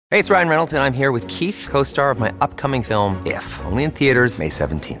Hey, it's Ryan Reynolds, and I'm here with Keith, co-star of my upcoming film, If, only in theaters May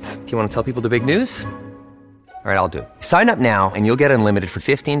 17th. Do you want to tell people the big news? All right, I'll do it. Sign up now and you'll get unlimited for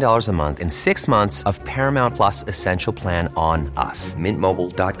 $15 a month and 6 months of Paramount Plus Essential Plan on us.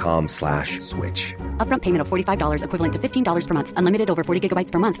 MintMobile.com/switch. Upfront payment of $45 equivalent to $15 per month. Unlimited over 40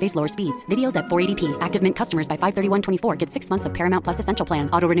 gigabytes per month. Face lower speeds. Videos at 480p. Active Mint customers by 531.24 get 6 months of Paramount Plus Essential Plan.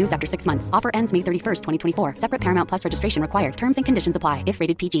 Auto renews after 6 months. Offer ends May 31st, 2024. Separate Paramount Plus registration required. Terms and conditions apply if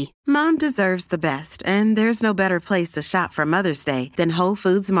rated PG. Mom deserves the best, and there's no better place to shop for Mother's Day than Whole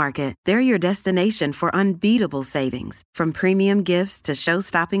Foods Market. They're your destination for unbeatable savings. From premium gifts to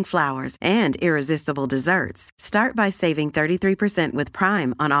show-stopping flowers and irresistible desserts. Start by saving 33% with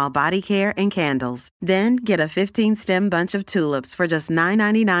Prime on all body care and candles. Then get a 15-stem bunch of tulips for just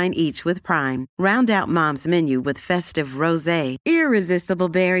 $9.99 each with Prime. Round out Mom's menu with festive rosé, irresistible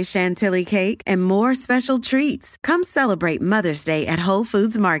berry chantilly cake, and more special treats. Come celebrate Mother's Day at Whole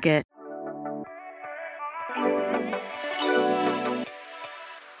Foods Market.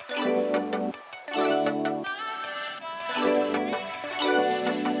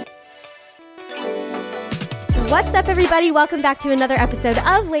 What's up, everybody? Welcome back to another episode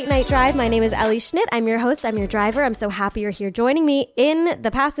of Late Night Drive. My name is Ellie Schnitt. I'm your host. I'm your driver. I'm so happy you're here joining me in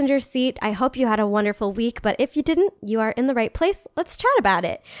the passenger seat. I hope you had a wonderful week, but if you didn't, you are in the right place. Let's chat about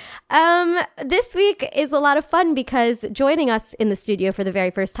it. This week is a lot of fun because joining us in the studio for the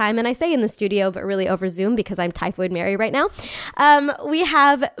very first time, and I say in the studio, but really over Zoom because I'm Typhoid Mary right now, we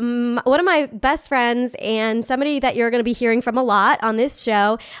have one of my best friends and somebody that you're going to be hearing from a lot on this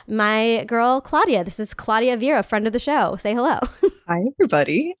show, my girl, Claudia. This is Claudia Vera, friend of the show. Say hello. Hi,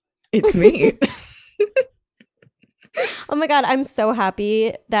 everybody. It's me. Oh my God. I'm so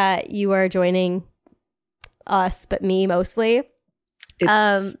happy that you are joining us, but me mostly.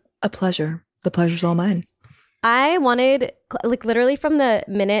 It's a pleasure. The pleasure's all mine. I wanted, like, literally from the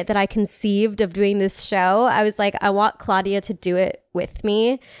minute that I conceived of doing this show, I was like, I want Claudia to do it with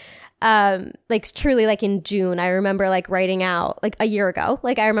me. Like truly, like in June, I remember like writing out like a year ago,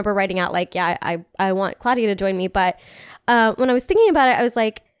 like I remember writing out like, yeah, I want Claudia to join me. But when I was thinking about it, I was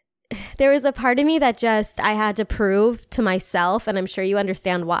like, there was a part of me that just, I had to prove to myself, and I'm sure you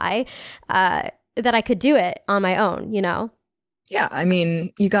understand why, that I could do it on my own, you know? Yeah. I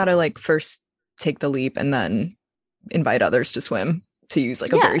mean, you got to like first take the leap and then invite others to swim, to use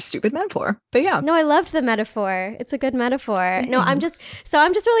like a very stupid metaphor. But yeah. No, I loved the metaphor. It's a good metaphor. Thanks. No, I'm just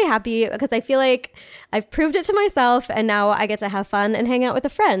really happy because I feel like I've proved it to myself and now I get to have fun and hang out with a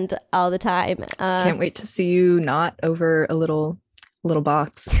friend all the time. Can't wait to see you not over a little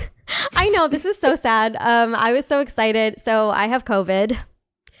box. I know, this is so sad. I was so excited. So I have COVID.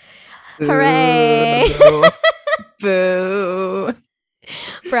 Boo. Hooray. Boo.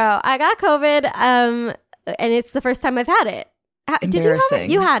 Bro, I got COVID and it's the first time I've had it. Did you have it?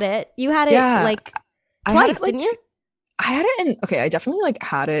 You had it. You had it like twice, didn't you? I had it I definitely like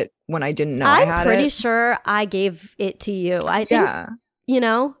had it when I didn't know I had it. I'm pretty sure I gave it to you. I think, you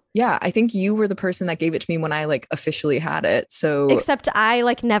know? Yeah, I think you were the person that gave it to me when I like officially had it. So except I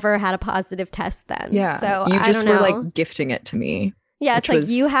like never had a positive test then. Yeah, so you just were like gifting it to me. Yeah, it's like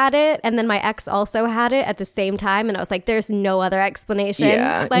you had it and then my ex also had it at the same time. And I was like, there's no other explanation.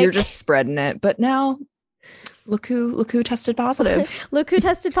 Yeah, like, you're just spreading it. But now... Look who tested positive. Look who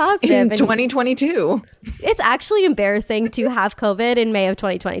tested positive in 2022. It's actually embarrassing to have COVID in May of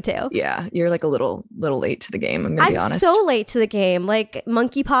 2022. Yeah, you're like a little late to the game. I'm gonna be honest. I'm so late to the game. Like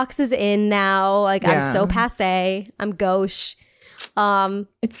monkeypox is in now. Like I'm so passé. I'm gauche.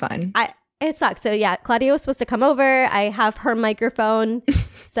 It's fine. It sucks. So yeah, Claudia was supposed to come over. I have her microphone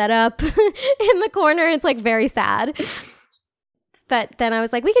set up in the corner. It's like very sad. But then I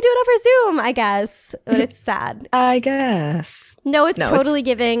was like, we could do it over Zoom, I guess. But it's sad. I guess. No, it's totally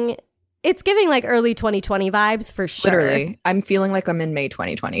giving like early 2020 vibes for sure. Literally. I'm feeling like I'm in May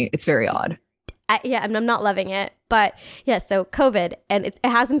 2020. It's very odd. I'm not loving it. But yeah, so COVID. And it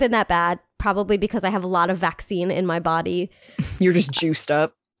hasn't been that bad, probably because I have a lot of vaccine in my body. You're just juiced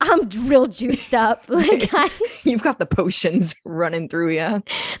up. I'm real juiced up. Like you've got the potions running through you.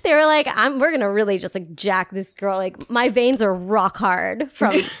 They were like, we're gonna really just like jack this girl. Like my veins are rock hard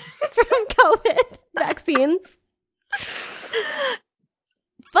from COVID vaccines.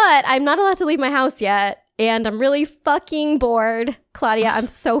 But I'm not allowed to leave my house yet, and I'm really fucking bored. Claudia, I'm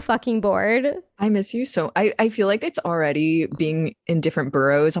so fucking bored. I miss you so. I feel like it's already being in different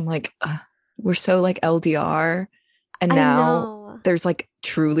boroughs. I'm like, we're so like LDR, and now there's like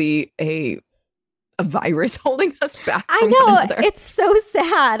truly a virus holding us back. I know. It's so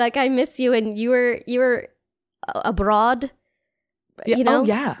sad. Like I miss you, and you were abroad. Yeah. You know? Oh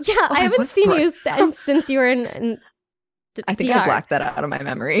yeah. Yeah. I haven't seen you since you were in I think I blacked that out of my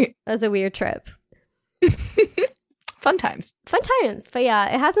memory. That was a weird trip. Fun times. Fun times. But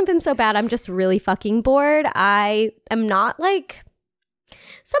yeah, it hasn't been so bad. I'm just really fucking bored. I am not like,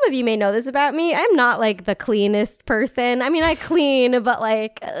 some of you may know this about me. I'm not like the cleanest person. I mean, I clean, but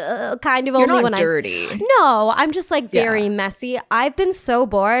like kind of You're only not when dirty. No, I'm just like very messy. I've been so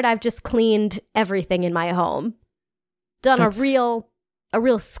bored. I've just cleaned everything in my home. Done a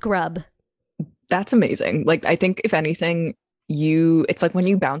real scrub. That's amazing. Like, I think if anything, it's like when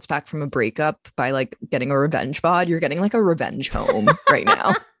you bounce back from a breakup by like getting a revenge bod, you're getting like a revenge home right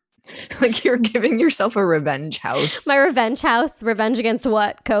now. Like, you're giving yourself a revenge house. My revenge house. Revenge against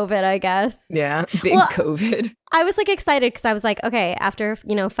what? COVID, I guess. Yeah. COVID. I was like excited because I was like, okay, after,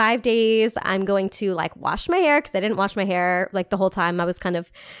 5 days, I'm going to like wash my hair because I didn't wash my hair like the whole time. I was kind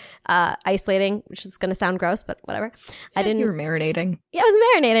of isolating, which is going to sound gross, but whatever. Yeah, you were marinating. Yeah, I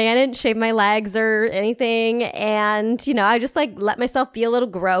was marinating. I didn't shave my legs or anything. And, I just like let myself be a little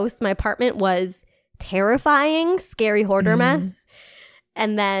gross. My apartment was terrifying, scary hoarder mess.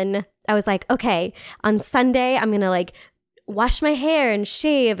 And then I was like, okay, on Sunday, I'm going to like wash my hair and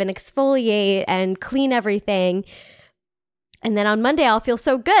shave and exfoliate and clean everything. And then on Monday, I'll feel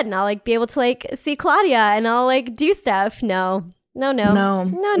so good and I'll like be able to like see Claudia and I'll like do stuff. No.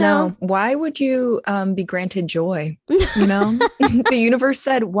 Why would you be granted joy? The universe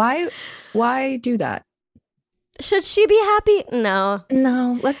said, why do that? Should she be happy?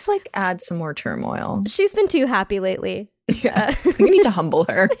 No. Let's like add some more turmoil. She's been too happy lately. Yeah, we need to humble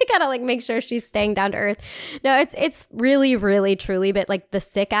her. I gotta like make sure she's staying down to earth. No, it's really, really, truly, but like the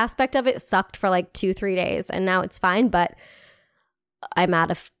sick aspect of it sucked for like 2-3 days, and now it's fine. But I'm out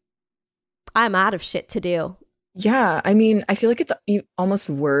of shit to do. Yeah, I mean, I feel like it's almost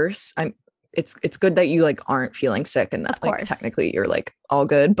worse. It's good that you like aren't feeling sick and that like technically you're like all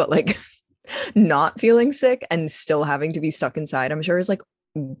good, but like not feeling sick and still having to be stuck inside, I'm sure is like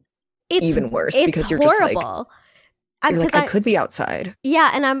even worse because you're horrible. Just like. I could be outside. Yeah,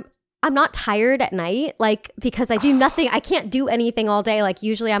 and I'm not tired at night, like, because I do nothing. I can't do anything all day. Like,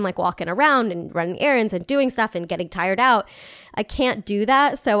 usually I'm like walking around and running errands and doing stuff and getting tired out. I can't do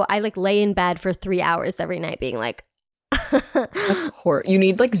that. So I like lay in bed for 3 hours every night being like, that's horrible. You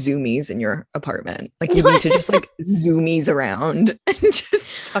need like zoomies in your apartment. Like, you need to just like zoomies around and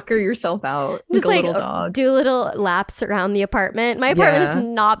just tucker yourself out just like a little dog. Do little laps around the apartment. My apartment is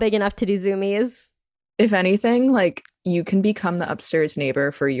not big enough to do zoomies. If anything, like, you can become the upstairs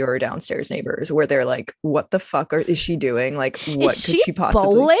neighbor for your downstairs neighbors where they're like, what the fuck is she doing? Like, what could she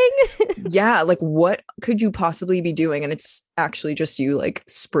possibly bowling? Yeah, like what could you possibly be doing? And it's actually just you like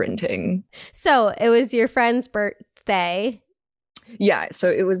sprinting. So it was your friend's birthday. Yeah,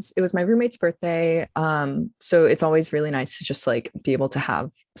 so it was my roommate's birthday. So it's always really nice to just like be able to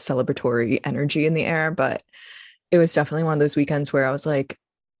have celebratory energy in the air. But it was definitely one of those weekends where I was like,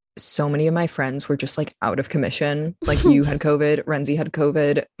 so many of my friends were just like out of commission. Like, you had COVID, Renzi had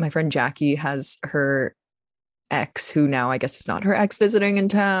COVID. My friend Jackie has her ex, who now I guess is not her ex, visiting in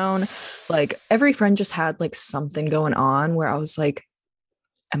town. Like, every friend just had like something going on where I was like,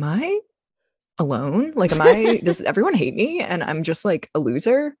 am I alone? Like, does everyone hate me? And I'm just like a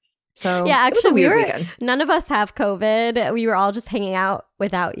loser. So yeah, actually, it was a weird weekend. None of us have COVID. We were all just hanging out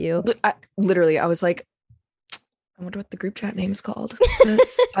without you. I was like, I wonder what the group chat name is called.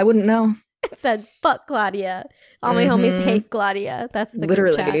 I wouldn't know. It said, fuck Claudia. All my homies hate Claudia. That's the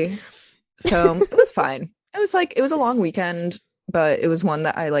group chat. So it was fine. It was a long weekend, but it was one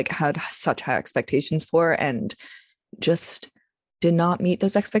that I like had such high expectations for and just did not meet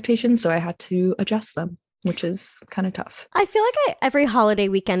those expectations. So I had to adjust them, which is kind of tough. I feel like every holiday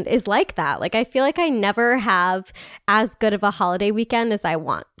weekend is like that. Like, I feel like I never have as good of a holiday weekend as I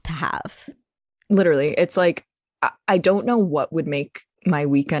want to have. Literally. It's like, I don't know what would make my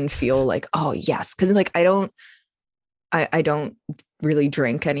weekend feel like, oh yes. Cause like, I don't really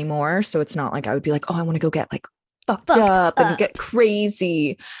drink anymore. So it's not like I would be like, oh, I want to go get like fucked up and get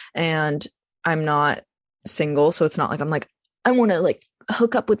crazy. And I'm not single. So it's not like, I'm like, I want to like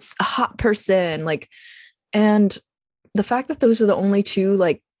hook up with a hot person. Like, and the fact that those are the only two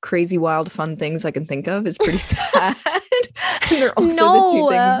like crazy, wild, fun things I can think of is pretty sad. And they're also the two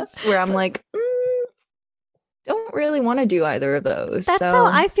things where I'm like, don't really want to do either of those. That's how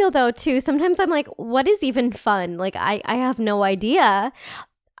I feel though too. Sometimes I'm like, what is even fun? Like, I have no idea.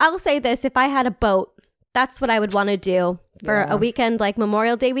 I'll say this, if I had a boat, that's what I would want to do for a weekend, like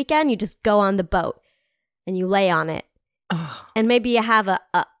Memorial Day weekend. You just go on the boat and you lay on it. Oh. And maybe you have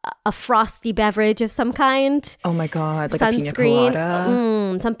a frosty beverage of some kind. Oh my God, like sunscreen, a pina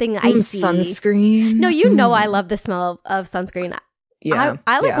colada. Something icy. Sunscreen. No, you know I love the smell of sunscreen. Yeah.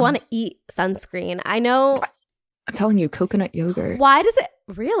 I want to eat sunscreen. I know I'm telling you, coconut yogurt. Why does it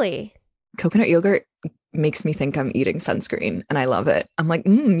really? Coconut yogurt makes me think I'm eating sunscreen, and I love it. I'm like,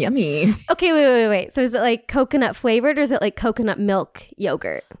 yummy. Okay, wait. So is it like coconut flavored, or is it like coconut milk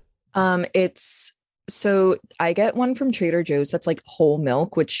yogurt? So I get one from Trader Joe's that's like whole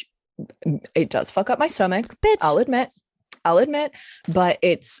milk, which it does fuck up my stomach. Bitch. I'll admit, but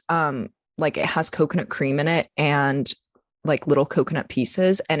it's like it has coconut cream in it and like little coconut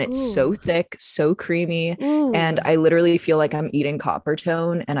pieces, and it's so thick, so creamy, and I literally feel like I'm eating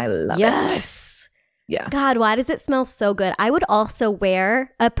Coppertone, and I love it. Yeah. God, why does it smell so good? I would also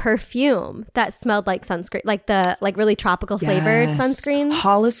wear a perfume that smelled like sunscreen, like the really tropical flavored sunscreens.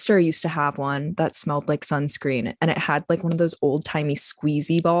 Hollister used to have one that smelled like sunscreen, and it had like one of those old timey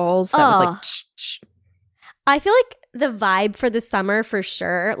squeezy balls that would like. I feel like the vibe for the summer for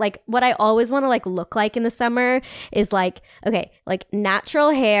sure, like what I always want to like look like in the summer is like, okay, like natural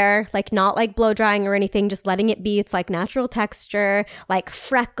hair, like not like blow drying or anything, just letting it be. It's like natural texture, like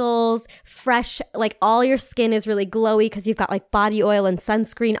freckles, fresh, like all your skin is really glowy because you've got like body oil and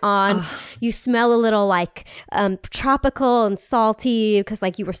sunscreen on. You smell a little like tropical and salty because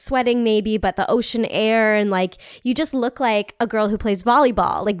like you were sweating maybe, but the ocean air, and like you just look like a girl who plays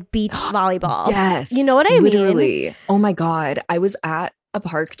volleyball, like beach volleyball. Yes. You know what I mean? Literally. Oh my God. I was at a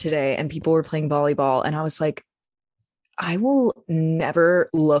park today and people were playing volleyball, and I was like, I will never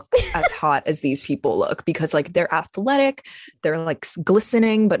look as hot as these people look, because like they're athletic, they're like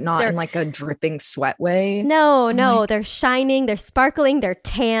glistening, but not in like a dripping sweat way. No, they're shining, they're sparkling, they're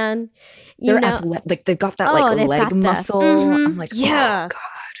tan. They're athletic, like they've got that like leg muscle. I'm like, oh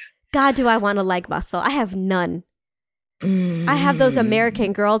God, do I want a leg muscle? I have none. I have those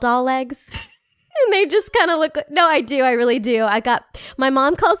American Girl doll legs. And they just kind of look. No, I do. I really do. My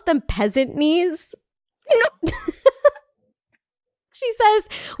mom calls them peasant knees. No. She says,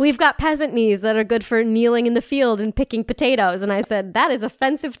 we've got peasant knees that are good for kneeling in the field and picking potatoes. And I said, that is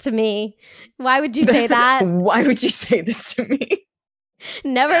offensive to me. Why would you say that? Why would you say this to me?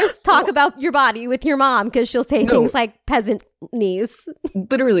 Never talk about your body with your mom, because she'll say things like peasant knees.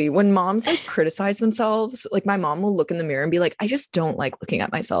 Literally, when moms like criticize themselves, like my mom will look in the mirror and be like, I just don't like looking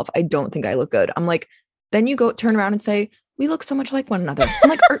at myself. I don't think I look good. I'm like, then you go turn around and say, we look so much like one another. I'm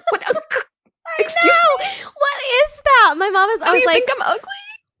like, what? Excuse me? What is that? My mom is So always you like, think I'm ugly?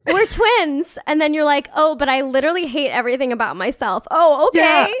 We're twins. And then you're like, oh, but I literally hate everything about myself. Oh,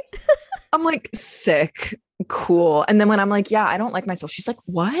 okay. Yeah. I'm like, sick. Cool. And then when I'm like, yeah, I don't like myself, she's like,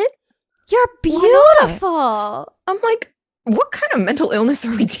 what? You're beautiful. I'm like, what kind of mental illness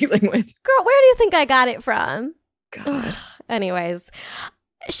are we dealing with? Girl, where do you think I got it from? God. Anyways,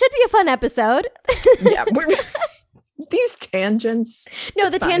 should be a fun episode. Yeah. These tangents.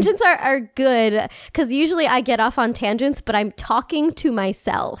 No, the tangents are good, because usually I get off on tangents, but I'm talking to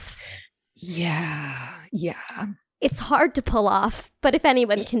myself. Yeah. It's hard to pull off, but if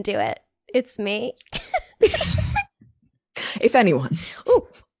anyone can do it, it's me. If anyone. Ooh.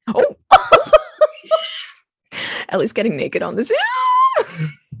 Oh. Ellie's getting naked on the Zoom.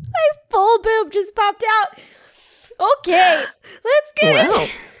 My full boob just popped out. Okay, let's get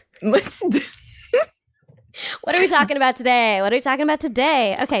it. Let's do. What are we talking about today?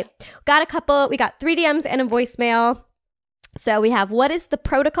 Okay, we got 3 DMs and a voicemail. So we have, what is the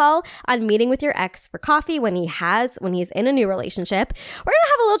protocol on meeting with your ex for coffee when he's in a new relationship? We're going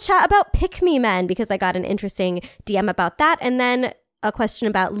to have a little chat about pick-me men, because I got an interesting DM about that. And then a question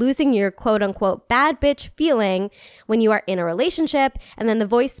about losing your quote-unquote bad bitch feeling when you are in a relationship. And then the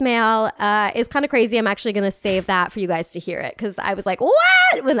voicemail is kind of crazy. I'm actually going to save that for you guys to hear it, because I was like,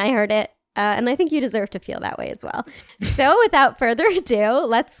 what? When I heard it. And I think you deserve to feel that way as well. So without further ado,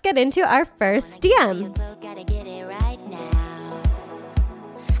 let's get into our first DM.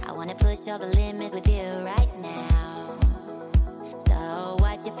 I want to push all the limits with you right now. So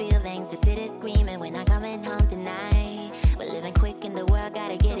watch your feelings to sit and screaming when I'm coming home tonight. We're living quick in the world,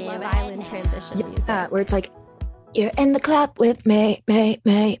 gotta get it right now. Transition music. Yeah, where it's like, you're in the club with me. That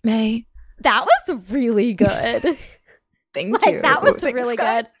was really good. Thank you. That was really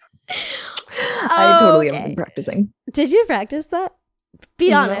good. I totally am practicing. Did you practice that?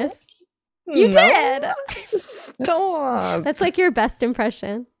 Be honest. You did. Stop. That's like your best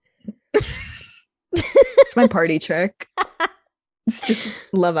impression. It's my party trick. It's just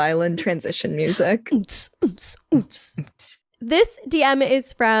Love Island transition music. This DM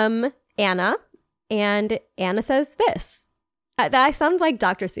is from Anna, and Anna says this. That sounds like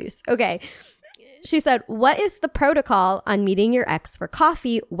Dr. Seuss. Okay. She said, what is the protocol on meeting your ex for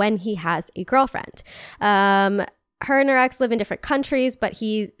coffee when he has a girlfriend? Her and her ex live in different countries, but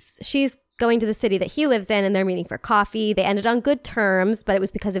she's going to the city that he lives in and they're meeting for coffee. They ended on good terms, but it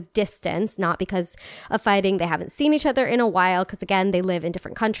was because of distance, not because of fighting. They haven't seen each other in a while because, again, they live in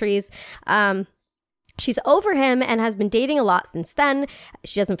different countries. She's over him and has been dating a lot since then.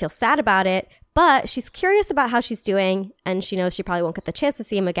 She doesn't feel sad about it, but she's curious about how she's doing, and she knows she probably won't get the chance to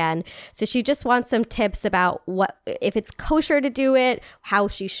see him again. So she just wants some tips about what, if it's kosher to do it, how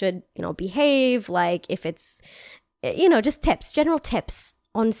she should, behave, like if it's, just tips, general tips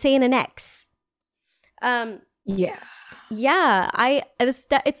on seeing an ex. Yeah. It's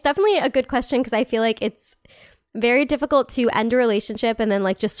definitely a good question because I feel like it's very difficult to end a relationship and then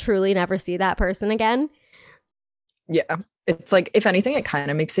like just truly never see that person again. Yeah. It's like, if anything, it kind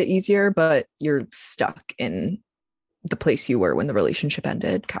of makes it easier, but you're stuck in the place you were when the relationship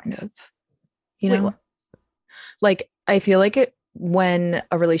ended, kind of, Wait, like, I feel like when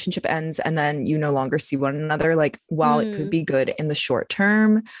a relationship ends and then you no longer see one another, like while it could be good in the short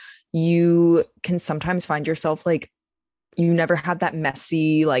term, you can sometimes find yourself like you never had that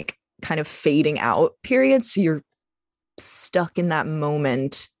messy, like kind of fading out period. So you're stuck in that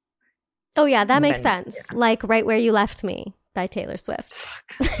moment. Oh yeah, that makes sense. Yeah. Like Right Where You Left Me by Taylor Swift.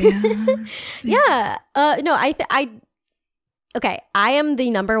 Yeah. No, okay. I am the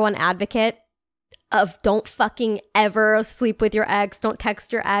number one advocate of don't fucking ever sleep with your ex. Don't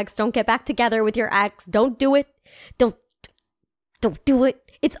text your ex. Don't get back together with your ex. Don't do it. Don't do it.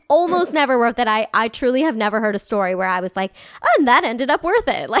 It's almost never worth it. I truly have never heard a story where I was like, oh, and that ended up worth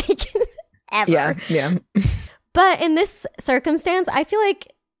it. Like, ever. Yeah. But in this circumstance, I feel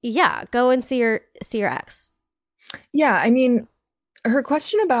like, yeah, go and see your ex. Yeah, I mean, her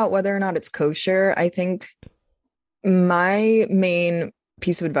question about whether or not it's kosher, I think my main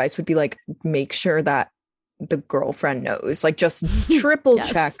piece of advice would be like, make sure that the girlfriend knows, like just triple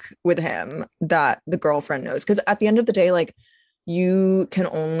check with him that the girlfriend knows. Because at the end of the day, like, you can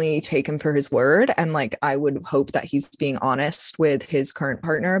only take him for his word. And like, I would hope that he's being honest with his current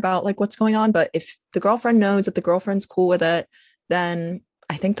partner about like what's going on. But if the girlfriend knows, that the girlfriend's cool with it, then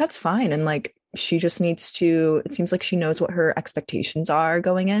I think that's fine. And like, she just needs to, it seems like she knows what her expectations are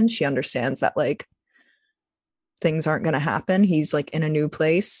going in. She understands that like things aren't going to happen. He's like in a new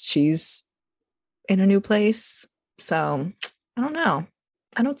place. She's in a new place. So I don't know.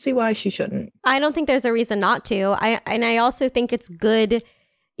 I don't see why she shouldn't. I don't think there's a reason not to. I also think it's good,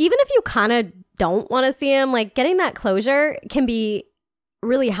 even if you kind of don't want to see him, like getting that closure can be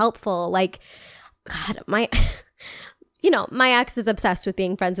really helpful. Like, God, my ex is obsessed with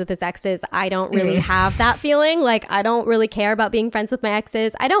being friends with his exes. I don't really have that feeling. Like, I don't really care about being friends with my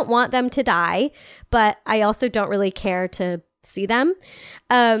exes. I don't want them to die, but I also don't really care to see them.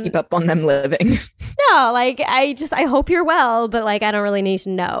 Keep up on them living. No, like, I hope you're well, but like, I don't really need to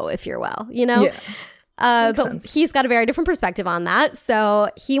know if you're well, Yeah. But sense. He's got a very different perspective on that. So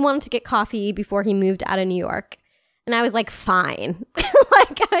he wanted to get coffee before he moved out of New York. And I was like, fine.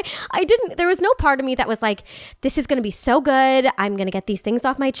 Like, I didn't, there was no part of me that was like, this is going to be so good. I'm going to get these things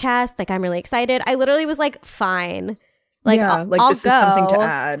off my chest. Like, I'm really excited. I literally was like, fine. Like, yeah, like this is something to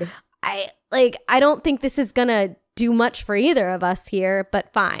add. I don't think this is going to do much for either of us here,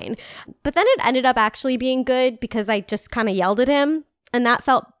 but fine. But then it ended up actually being good because I just kind of yelled at him. And that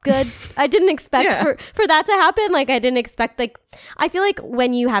felt good. I didn't expect for that to happen. Like, I didn't expect, like, I feel like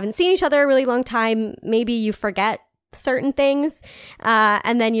when you haven't seen each other a really long time, maybe you forget certain things.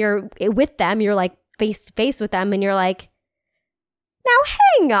 And then you're with them, you're like face to face with them, and you're like, now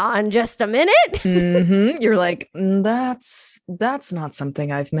hang on just a minute. Mm-hmm. You're like, that's not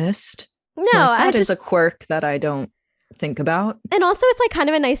something I've missed. No, like, that is a quirk that I don't think about. And also it's like kind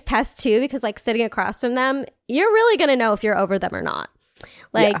of a nice test too, because like sitting across from them, you're really going to know if you're over them or not.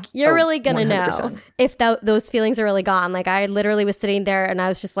 Like, you're really going to know if those feelings are really gone. Like, I literally was sitting there and I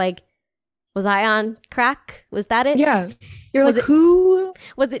was just like, was I on crack? Was that it? Yeah. You're was like, who?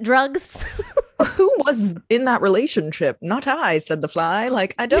 Was it drugs? Who was in that relationship? Not I, said the fly.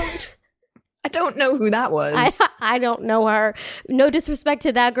 Like, I don't know who that was. I don't know her. No disrespect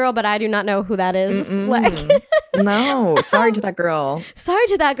to that girl, but I do not know who that is. Like, no, sorry to that girl. Sorry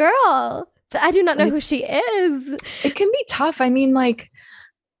to that girl. I do not know who she is. It can be tough. I mean, like,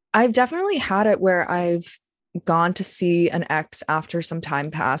 I've definitely had it where I've gone to see an ex after some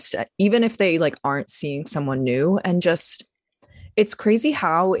time passed, even if they like aren't seeing someone new. And just, it's crazy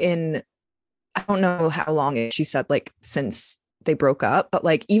how I don't know how long she said, like, since they broke up, but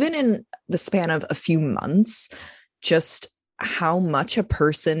like even in the span of a few months, just how much a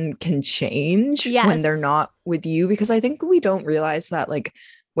person can change when they're not with you. Because I think we don't realize that, like,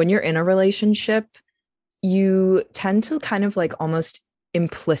 when you're in a relationship, you tend to kind of like almost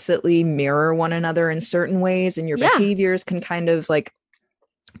implicitly mirror one another in certain ways, and your behaviors can kind of like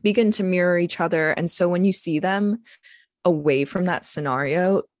begin to mirror each other. And so when you see them away from that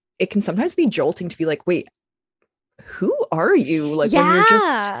scenario, it can sometimes be jolting to be like, wait, who are you? Like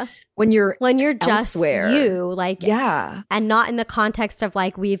when you're just elsewhere. You, like, yeah, and not in the context of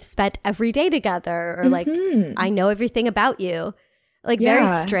like we've spent every day together or like I know everything about you. Like very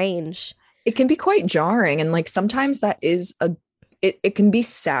strange. It can be quite jarring, and like sometimes that is it can be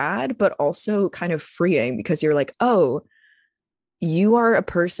sad, but also kind of freeing because you're like, oh, you are a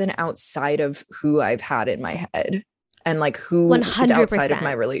person outside of who I've had in my head and like who 100%. Is outside of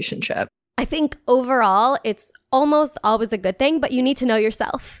my relationship. I think overall, it's almost always a good thing, but you need to know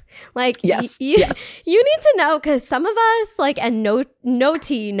yourself. Like, yes. You need to know, because some of us, like, and no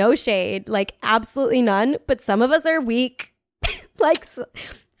tea, no shade, like absolutely none, but some of us are weak. Like,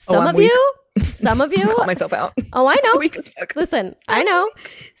 some of you, call myself out. Oh, I know. Weak as fuck. Listen, I know.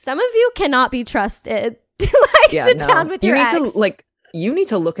 Some of you cannot be trusted to like sit down with your ex. You need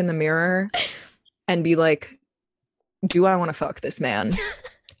to look in the mirror and be like, do I want to fuck this man?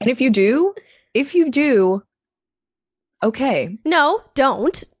 And if you do, okay. No,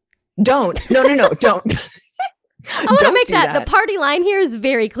 don't. No, don't. I want to make that. The party line here is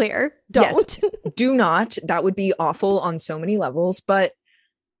very clear. Don't. Yes, do not. That would be awful on so many levels, but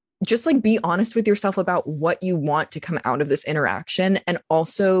just like be honest with yourself about what you want to come out of this interaction, and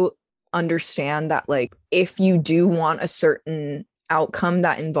also understand that like if you do want a certain outcome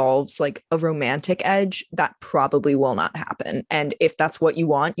that involves like a romantic edge, that probably will not happen. And if that's what you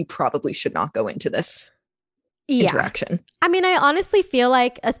want, you probably should not go into this interaction. I mean, I honestly feel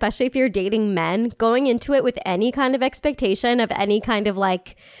like, especially if you're dating men, going into it with any kind of expectation of any kind of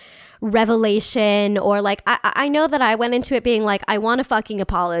like revelation, or like I know that I went into it being like, I want a fucking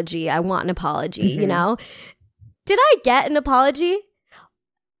apology. I want an apology, you know? Did I get an apology?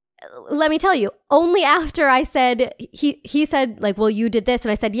 Let me tell you, only after I said, he said like, well, you did this.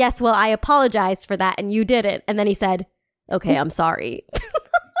 And I said, yes, well, I apologized for that. And you did it. And then he said, okay, I'm sorry.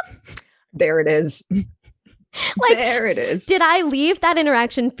 There it is. Like, there it is. Did I leave that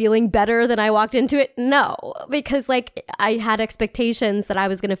interaction feeling better than I walked into it? No, because like I had expectations that I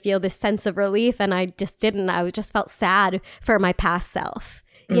was going to feel this sense of relief, and I just didn't. I just felt sad for my past self.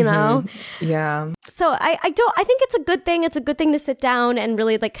 You know? Yeah. So I think it's a good thing. It's a good thing to sit down and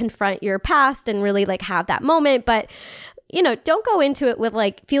really like confront your past and really like have that moment. But, you know, don't go into it with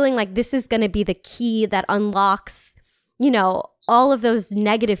like feeling like this is going to be the key that unlocks, you know, all of those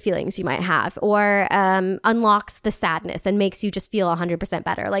negative feelings you might have, or unlocks the sadness and makes you just feel 100%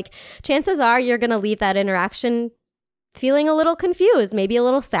 better. Like chances are you're going to leave that interaction feeling a little confused, maybe a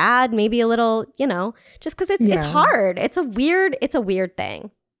little sad, maybe a little, you know, just because it's hard. It's a weird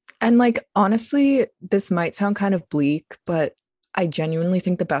thing. And like, honestly, this might sound kind of bleak, but I genuinely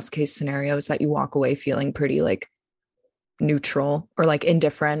think the best case scenario is that you walk away feeling pretty like neutral or like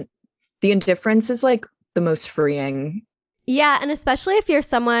indifferent. The indifference is like the most freeing. Yeah. And especially if you're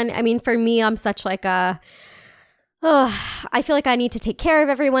someone, I mean, for me, I'm such like I feel like I need to take care of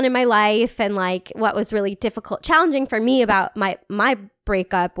everyone in my life. And like what was really challenging for me about my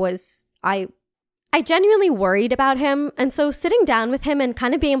breakup was I genuinely worried about him. And so sitting down with him and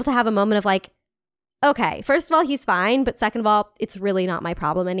kind of being able to have a moment of like, okay, first of all, he's fine. But second of all, it's really not my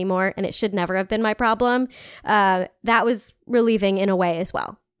problem anymore. And it should never have been my problem. That was relieving in a way as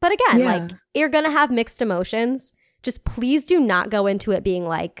well. But again, like you're going to have mixed emotions. Just please do not go into it being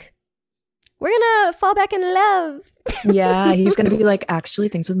like, we're going to fall back in love. Yeah, he's going to be like, actually,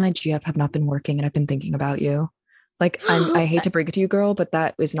 things with my GF have not been working and I've been thinking about you. Like, I hate to break it to you, girl, but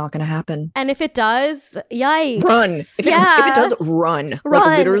that is not going to happen. And if it does, yikes. Run. If it does, run.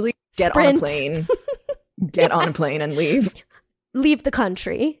 Like, literally get Sprint. On a plane. Get on a plane and leave. Leave the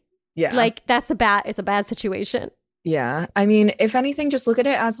country. Yeah. Like, it's a bad situation. Yeah. I mean, if anything, just look at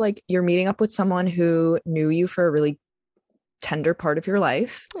it as like you're meeting up with someone who knew you for a really tender part of your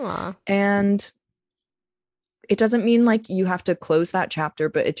life. Aww. And it doesn't mean like you have to close that chapter,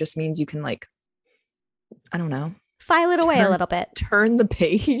 but it just means you can like, I don't know. File it away a little bit. Turn the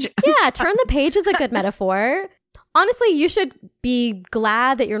page. Yeah, turn the page is a good metaphor. Honestly, you should be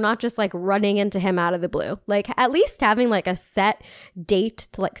glad that you're not just like running into him out of the blue. Like at least having like a set date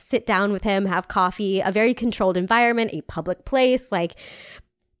to like sit down with him, have coffee, a very controlled environment, a public place. Like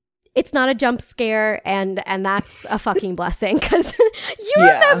it's not a jump scare, and that's a fucking blessing. Because you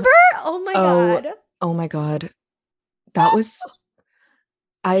remember? Oh my God. Oh my God. That was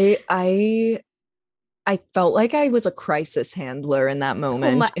I felt like I was a crisis handler in that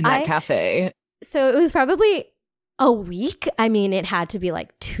moment in that cafe. So it was probably a week. I mean, it had to be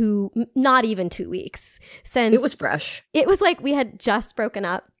like not even 2 weeks since. It was fresh. It was like we had just broken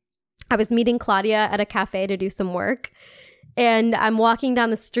up. I was meeting Claudia at a cafe to do some work. And I'm walking down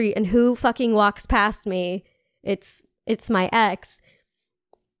the street, and who fucking walks past me? It's my ex.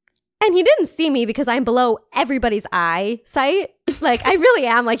 And he didn't see me because I'm below everybody's eyesight. Like, I really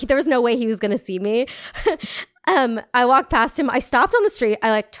am. Like, there was no way he was going to see me. I walked past him. I stopped on the street. I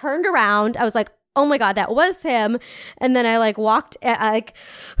like turned around. I was like, oh my God, that was him. And then I like walked, I'm like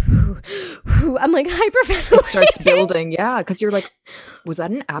hyperventilating. It starts building. Yeah. Because you're like, was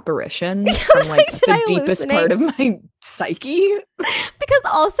that an apparition from like the deepest part of my psyche? Because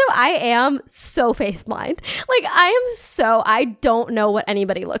also I am so face blind. Like I don't know what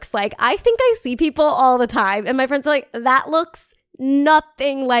anybody looks like. I think I see people all the time. And my friends are like, that looks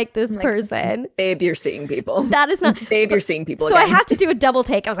nothing like this person. Babe, you're seeing people. That is not. Babe, you're seeing people So again. I had to do a double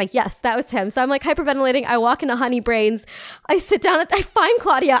take. I was like, yes, that was him. So I'm like hyperventilating. I walk into Honey Brains. I sit down. I find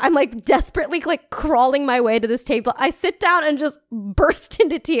Claudia. I'm like desperately like crawling my way to this table. I sit down and just burst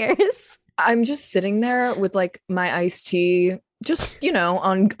into tears. I'm just sitting there with like my iced tea, just, you know,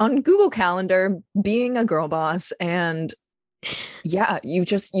 on Google Calendar, being a girl boss. And yeah,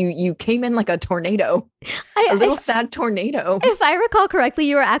 you came in like a tornado, a little sad tornado. If I recall correctly,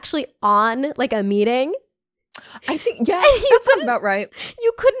 you were actually on like a meeting. I think, yeah, that sounds about right.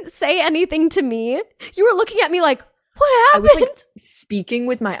 You couldn't say anything to me. You were looking at me like, what happened? I was like speaking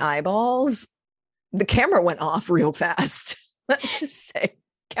with my eyeballs. The camera went off real fast. Let's just say.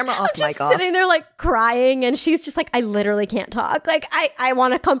 Camera off, mic off. Sitting there like crying, and she's just like, I literally can't talk. Like I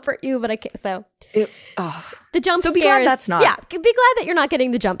want to comfort you, but I can't. So the jump so scares. be glad that's not. Yeah, be glad that you're not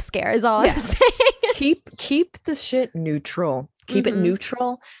getting the jump scare. Is all I'm saying. Keep the shit neutral. Keep it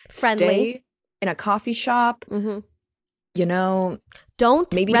neutral. Friendly. Stay in a coffee shop. Mm-hmm. You know, don't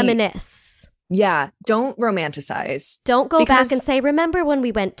reminisce. Yeah, don't romanticize. Don't go back and say, remember when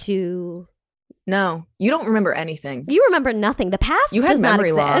we went to. No, you don't remember anything. You remember nothing. The past you had does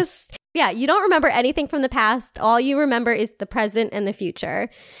memory not loss. exist. Yeah, you don't remember anything from the past. All you remember is the present and the future.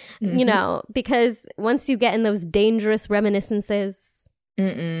 Mm-hmm. You know, because once you get in those dangerous reminiscences.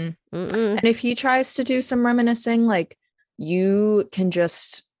 And if he tries to do some reminiscing, like, you can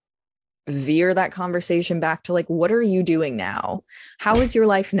just veer that conversation back to like, what are you doing now? How is your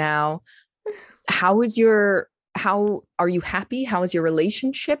life now? How are you happy? How is your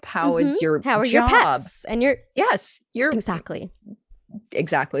relationship? How is your How are job? your pets? And your you're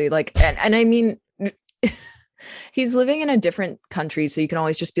exactly like, and I mean, he's living in a different country, so you can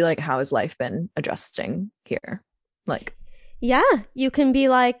always just be like, how has life been adjusting here? Like, yeah, you can be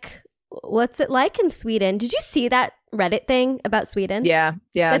like, what's it like in Sweden? Did you see that Reddit thing about Sweden? Yeah,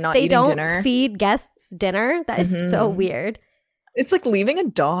 that not they eating don't dinner. Feed guests dinner. That is so weird. It's like leaving a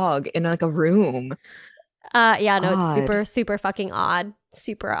dog in like a room. Yeah, no, Odd. it's super, super fucking odd.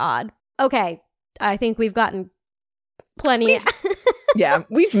 Super odd. Okay, I think we've gotten plenty.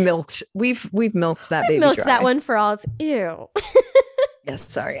 We've milked that baby milked dry. that one for all its ew. Yes,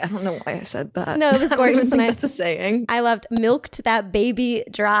 sorry. I don't know why I said that. No, it was I don't gorgeous. even think that's a saying. I loved milked that baby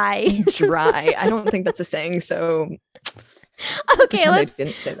dry. Dry. I don't think that's a saying. So okay,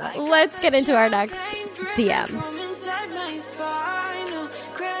 didn't say that. Let's get into our next DM.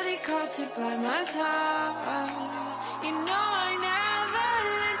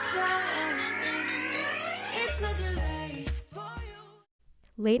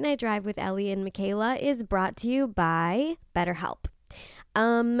 Late Night Drive with Ellie and Michaela is brought to you by BetterHelp.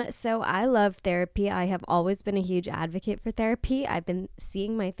 So I love therapy. I have always been a huge advocate for therapy. I've been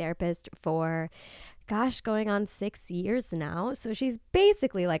seeing my therapist for, going on 6 years now. So she's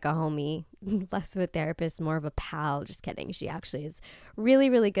basically like a homie, less of a therapist, more of a pal. Just kidding. She actually is really,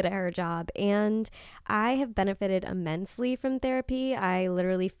 really good at her job. And I have benefited immensely from therapy. I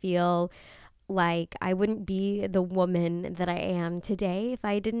literally feel like I wouldn't be the woman that I am today if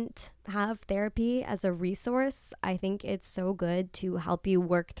I didn't have therapy as a resource. I think it's so good to help you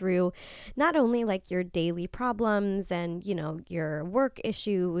work through not only like your daily problems and, you know, your work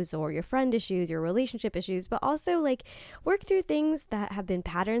issues or your friend issues, your relationship issues, but also like work through things that have been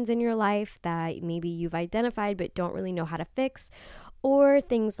patterns in your life that maybe you've identified but don't really know how to fix, or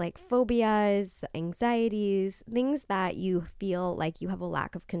things like phobias, anxieties, things that you feel like you have a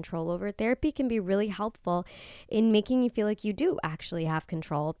lack of control over. Therapy can be really helpful in making you feel like you do actually have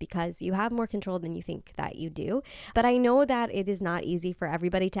control, because you have more control than you think that you do. But I know that it is not easy for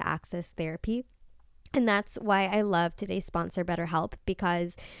everybody to access therapy. And that's why I love today's sponsor, BetterHelp,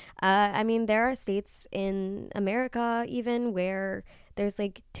 because, there are states in America even where there's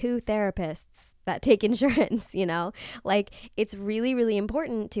like 2 therapists that take insurance, you know? Like, it's really, really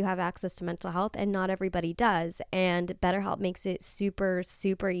important to have access to mental health, and not everybody does. And BetterHelp makes it super,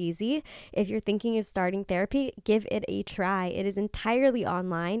 super easy. If you're thinking of starting therapy, give it a try. It is entirely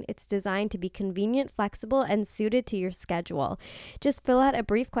online. It's designed to be convenient, flexible, and suited to your schedule. Just fill out a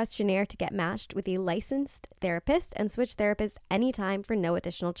brief questionnaire to get matched with a licensed therapist and switch therapists anytime for no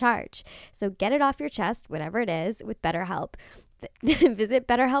additional charge. So get it off your chest, whatever it is, with BetterHelp. Visit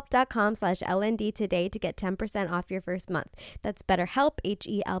betterhelp.com/LND today to get 10% off your first month. That's BetterHelp,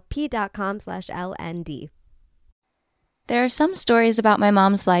 HELP.com/LND. There are some stories about my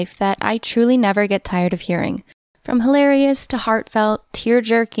mom's life that I truly never get tired of hearing. From hilarious to heartfelt,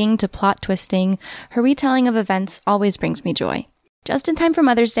 tear-jerking to plot-twisting, her retelling of events always brings me joy. Just in time for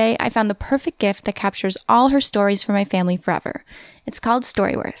Mother's Day, I found the perfect gift that captures all her stories for my family forever. It's called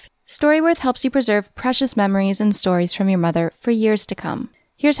Storyworth. Storyworth helps you preserve precious memories and stories from your mother for years to come.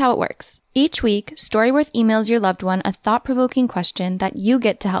 Here's how it works. Each week, Storyworth emails your loved one a thought-provoking question that you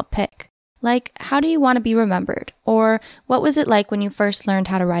get to help pick. Like, how do you want to be remembered? Or, what was it like when you first learned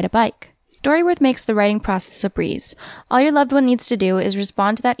how to ride a bike? Storyworth makes the writing process a breeze. All your loved one needs to do is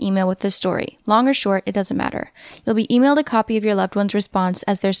respond to that email with the story. Long or short, it doesn't matter. You'll be emailed a copy of your loved one's response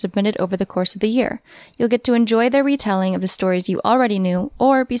as they're submitted over the course of the year. You'll get to enjoy their retelling of the stories you already knew,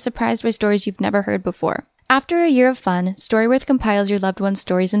 or be surprised by stories you've never heard before. After a year of fun, Storyworth compiles your loved one's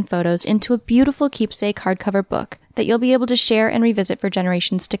stories and photos into a beautiful keepsake hardcover book that you'll be able to share and revisit for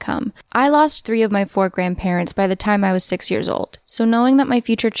generations to come. I lost 3 of my 4 grandparents by the time I was 6 years old, so knowing that my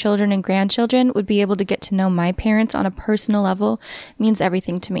future children and grandchildren would be able to get to know my parents on a personal level means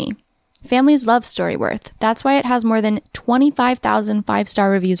everything to me. Families love Storyworth. That's why it has more than 25,000 5-star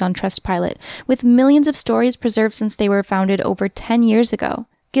reviews on Trustpilot, with millions of stories preserved since they were founded over 10 years ago.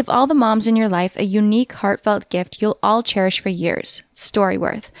 Give all the moms in your life a unique, heartfelt gift you'll all cherish for years.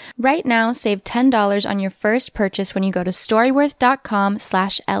 Storyworth. Right now, save $10 on your first purchase when you go to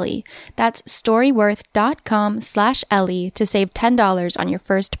storyworth.com/Ellie. That's storyworth.com/Ellie to save $10 on your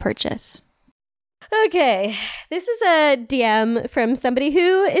first purchase. Okay, this is a DM from somebody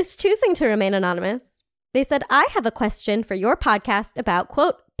who is choosing to remain anonymous. They said, I have a question for your podcast about,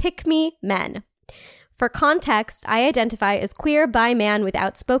 quote, pick-me men. For context, I identify as queer bi man with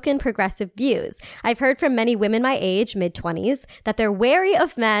outspoken progressive views. I've heard from many women my age, mid-20s, that they're wary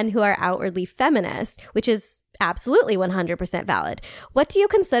of men who are outwardly feminist, which is absolutely 100% valid. What do you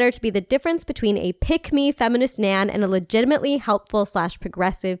consider to be the difference between a pick-me feminist man and a legitimately helpful /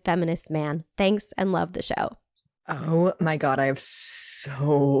 progressive feminist man? Thanks and love the show. Oh my God, I have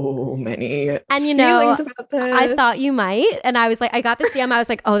so many and you feelings know, about this. I thought you might, and I was like, I got this DM, I was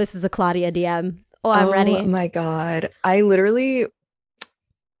like, oh, this is a Claudia DM. Oh, I'm ready. Oh my God. I literally.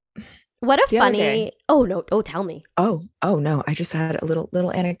 What a funny. Oh, no. Oh, tell me. Oh, no. I just had a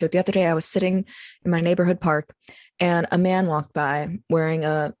little anecdote. The other day I was sitting in my neighborhood park and a man walked by wearing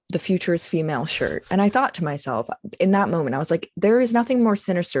the Future is Female shirt. And I thought to myself in that moment, I was like, there is nothing more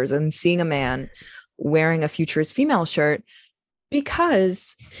sinister than seeing a man wearing a Future is Female shirt,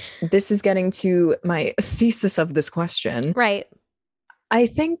 because this is getting to my thesis of this question. Right. I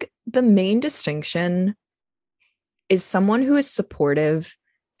think the main distinction is someone who is supportive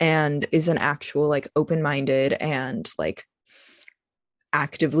and is an actual like open-minded and like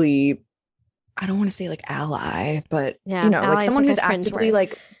actively, I don't want to say like ally, but you know, like someone who's actively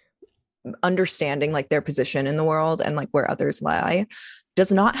like understanding like their position in the world and like where others lie,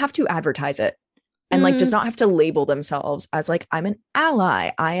 does not have to advertise it. And like does not have to label themselves as like, I'm an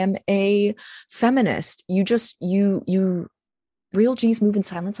ally, I am a feminist. You real G's move in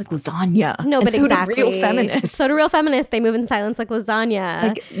silence like lasagna. No, but so exactly. do real feminists. So do real feminists. They move in silence like lasagna.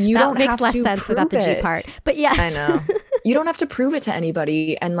 Like you that don't makes have less to sense without the G part. But yes. I know. You don't have to prove it to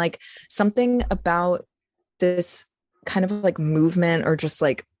anybody. And like something about this kind of like movement, or just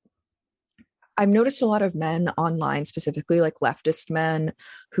like, I've noticed a lot of men online, specifically like leftist men,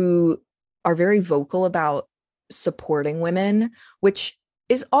 who are very vocal about supporting women, which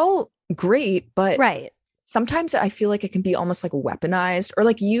is all great, but right. Sometimes I feel like it can be almost like weaponized or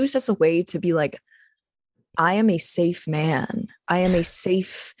like used as a way to be like, I am a safe man. I'm a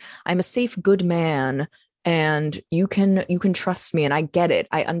safe, good man. And you can trust me. And I get it.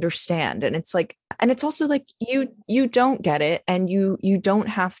 I understand. And it's like, and it's also like, you don't get it. And you don't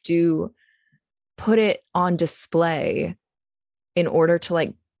have to put it on display in order to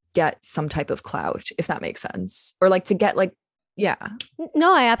like get some type of clout, if that makes sense. Or like to get like, yeah.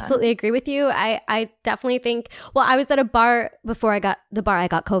 No, I absolutely agree with you. I definitely think, well, I was at a bar before I got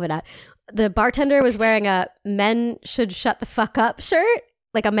COVID at. The bartender was wearing a men should shut the fuck up shirt,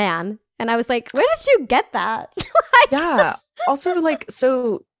 like a man. And I was like, where did you get that? Yeah. Also, like,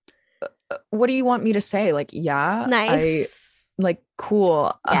 so what do you want me to say? Like, yeah, nice. Like,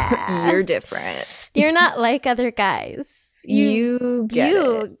 cool. Yeah. You're different. You're not like other guys. You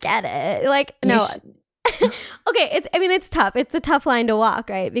get it. Like, no. Okay. It's tough. It's a tough line to walk,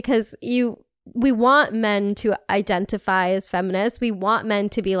 right? Because we want men to identify as feminists. We want men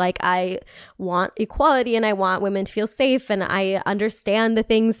to be like, I want equality and I want women to feel safe and I understand the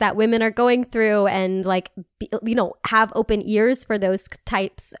things that women are going through and like, have open ears for those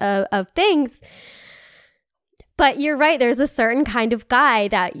types of things. But you're right. There's a certain kind of guy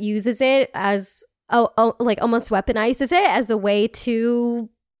that uses it as, like almost weaponizes it as a way to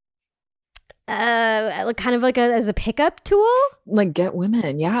kind of like as a pickup tool, like get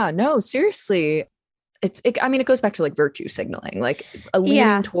women. Yeah, no, seriously, it goes back to like virtue signaling, like a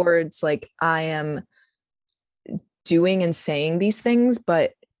leaning towards like I am doing and saying these things,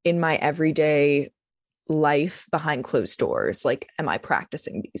 but in my everyday life behind closed doors, like, am I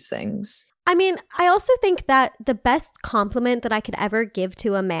practicing these things? I mean, I also think that the best compliment that I could ever give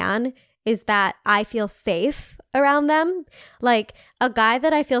to a man is that I feel safe around them. Like a guy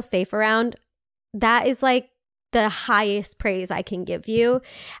that I feel safe around, that is like the highest praise I can give you.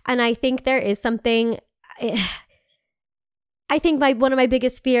 And I think there is something, I think one of my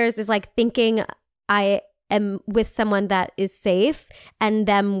biggest fears is like thinking I am with someone that is safe and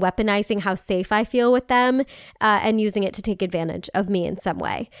them weaponizing how safe I feel with them and using it to take advantage of me in some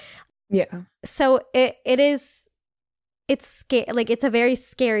way. Yeah. So it's like it's a very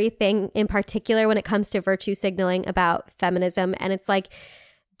scary thing in particular when it comes to virtue signaling about feminism. And it's like,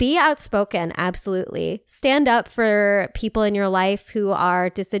 be outspoken, absolutely. Stand up for people in your life who are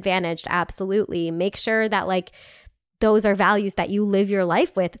disadvantaged, absolutely. Make sure that like those are values that you live your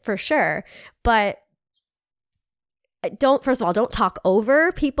life with, for sure. But don't talk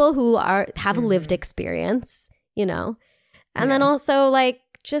over people who have lived experience, And then also like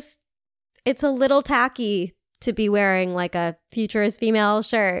just, it's a little tacky to be wearing like a future is female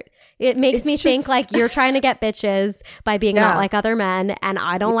shirt. It makes me think like you're trying to get bitches by being not like other men. And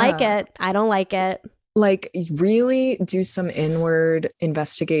I don't like it. I don't like it. Like really do some inward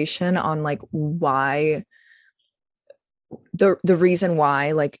investigation on like why the reason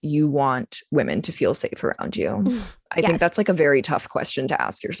why like you want women to feel safe around you. I think that's like a very tough question to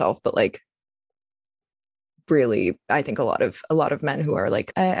ask yourself, but like really, I think a lot of men who are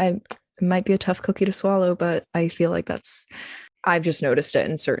like, I it might be a tough cookie to swallow, but I feel like I've just noticed it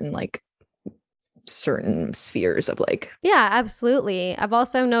in certain spheres of like. Yeah, absolutely. I've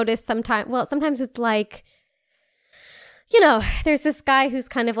also noticed sometimes it's like, there's this guy who's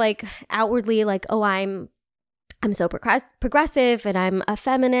kind of like outwardly like, oh, I'm so progressive and I'm a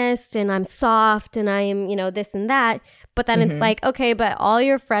feminist and I'm soft and I'm, this and that. But then it's like, okay, but all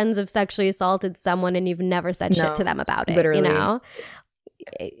your friends have sexually assaulted someone and you've never said shit to them about it, literally.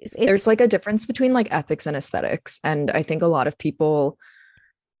 There's like a difference between like ethics and aesthetics. And I think a lot of people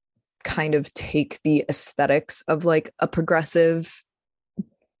kind of take the aesthetics of like a progressive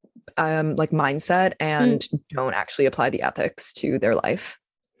like mindset and don't actually apply the ethics to their life.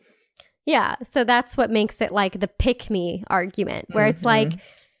 Yeah. So that's what makes it like the pick me argument, where it's like,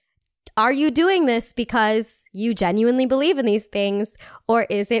 are you doing this because you genuinely believe in these things, or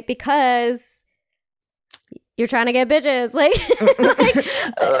is it because you're trying to get bitches? Like,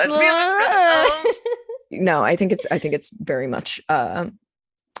 let's be honest. No, I think it's very much a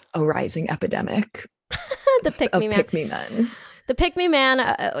rising epidemic. The pick me men. The pick me man.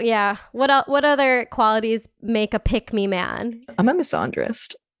 Yeah. What other qualities make a pick me man? I'm a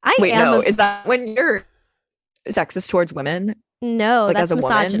misandrist. Is that when you're sexist towards women? No, like that's as a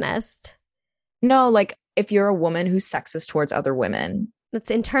misogynist. Woman? No, like if you're a woman who's sexist towards other women. That's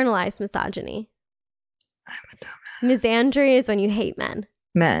internalized misogyny. I'm a dumbass. Misandry is when you hate men.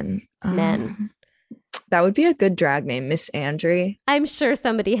 Men. That would be a good drag name, Miss Andry. I'm sure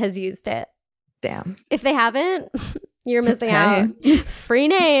somebody has used it. Damn. If they haven't, you're missing out. Free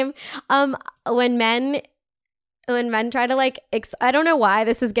name. When men try to like, I don't know why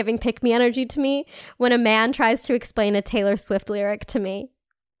this is giving pick me energy to me. When a man tries to explain a Taylor Swift lyric to me.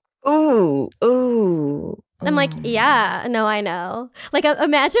 Ooh. I'm like, yeah, no, I know. Like,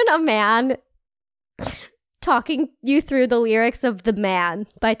 imagine a man talking you through the lyrics of The Man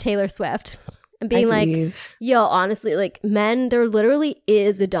by Taylor Swift and being like, yo, honestly, like men, there literally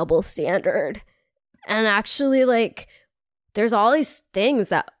is a double standard. And actually, like, there's all these things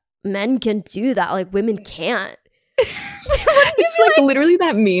that men can do that like women can't. It's like literally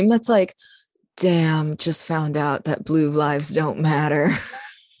that meme that's like, damn, just found out that blue lives don't matter.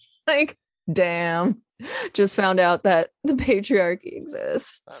 Like, damn. Just found out that the patriarchy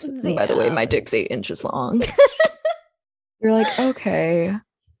exists. And by the way, my dick's 8 inches long. You're like, okay,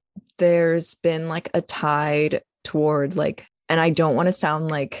 there's been like a tide toward like, and I don't want to sound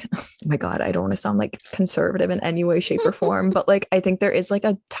like, oh my God, I don't want to sound like conservative in any way, shape, or form, but like, I think there is like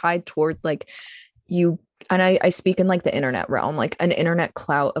a tide toward like you, and I speak in like the internet realm, like an internet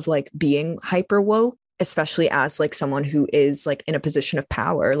clout of like being hyper woke, especially as like someone who is like in a position of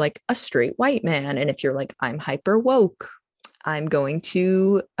power, like a straight white man. And if you're like, I'm hyper woke, I'm going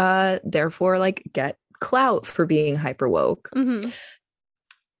to therefore like get clout for being hyper woke. Mm-hmm.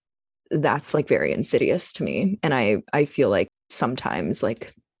 That's like very insidious to me. And I feel like sometimes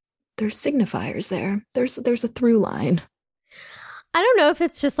like there's signifiers there. There's a through line. I don't know if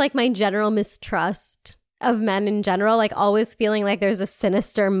it's just like my general mistrust of men in general, like always feeling like there's a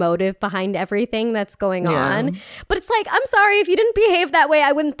sinister motive behind everything that's going on. But it's like, I'm sorry, if you didn't behave that way,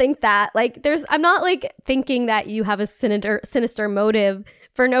 I wouldn't think that. Like I'm not like thinking that you have a sinister motive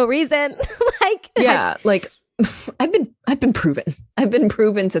for no reason. Like, yeah, like I've been proven. I've been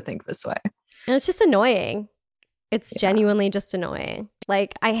proven to think this way. And it's just annoying. It's genuinely just annoying.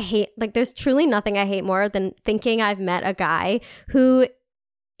 Like I hate, like there's truly nothing I hate more than thinking I've met a guy who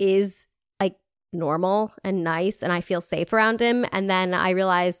is like normal and nice and I feel safe around him. And then I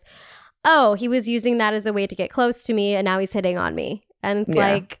realize, oh, he was using that as a way to get close to me and now he's hitting on me. And it's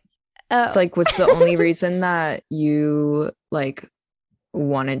like, oh. It's like, was the only reason that you like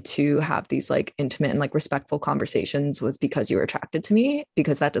wanted to have these like intimate and like respectful conversations was because you were attracted to me?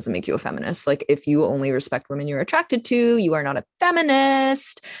 Because that doesn't make you a feminist. Like if you only respect women you're attracted to, you are not a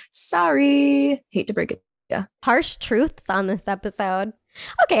feminist. Sorry. Hate to break it. Yeah. Harsh truths on this episode.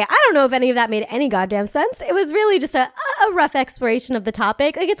 Okay, I don't know if any of that made any goddamn sense. It was really just a rough exploration of the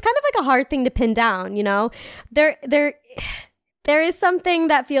topic. Like it's kind of like a hard thing to pin down, you know? There is something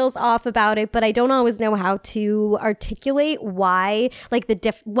that feels off about it, but I don't always know how to articulate why, like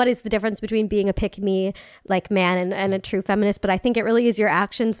what is the difference between being a pick-me like man and a true feminist. But I think it really is your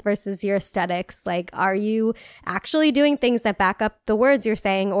actions versus your aesthetics. Like, are you actually doing things that back up the words you're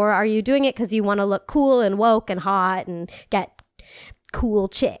saying, or are you doing it because you want to look cool and woke and hot and get cool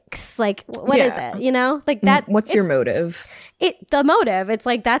chicks? Like, what is it? You know, like that. What's your motive? The motive. It's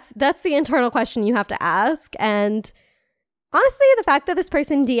like that's the internal question you have to ask. And honestly, the fact that this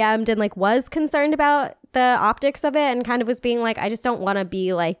person DM'd and like was concerned about the optics of it and kind of was being like, I just don't want to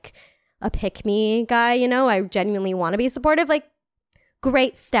be like a pick me guy, you know, I genuinely want to be supportive. Like,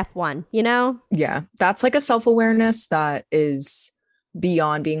 great step one, you know? Yeah. That's like a self-awareness that is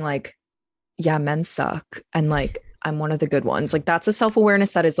beyond being like, yeah, men suck. And like, I'm one of the good ones. Like, that's a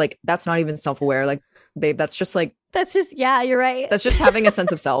self-awareness that is like, that's not even self-aware. Like, babe, that's just, yeah, you're right. That's just having a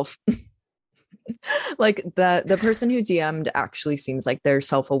sense of self. Like the person who DM'd actually seems like they're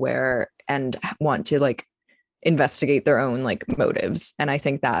self-aware and want to like investigate their own like motives. And I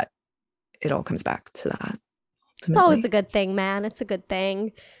think that it all comes back to that. Ultimately. It's always a good thing, man. It's a good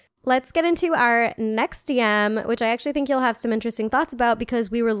thing. Let's get into our next DM, which I actually think you'll have some interesting thoughts about because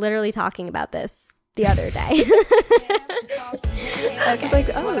we were literally talking about this the other day. I was like,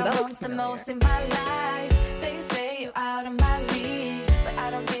 oh, that looks familiar. They say you're out of my league, but I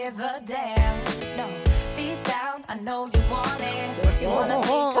don't give a damn. No, deep down, I know you want it. You wanna take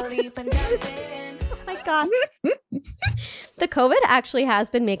a leap and jump in. Oh my God. The COVID actually has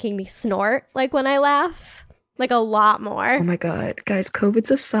been making me snort, like when I laugh, like a lot more. Oh my God, guys,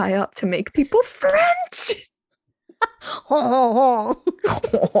 COVID's a psyop to make people French.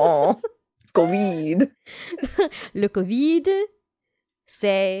 COVID. Le Covid,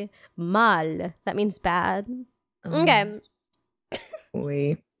 c'est mal. That means bad. Okay.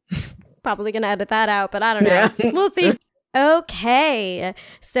 Oui. Probably gonna edit that out, but I don't know. Yeah. We'll see. Okay.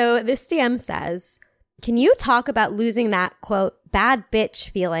 So this DM says, can you talk about losing that, quote, bad bitch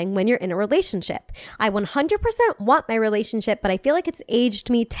feeling when you're in a relationship? I 100% want my relationship, but I feel like it's aged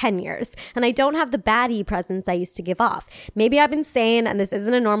me 10 years, and I don't have the baddie presence I used to give off. Maybe I've been sane, and this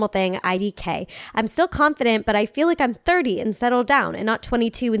isn't a normal thing, IDK. I'm still confident, but I feel like I'm 30 and settled down, and not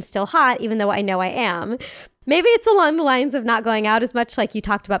 22 and still hot, even though I know I am. Maybe it's along the lines of not going out as much like you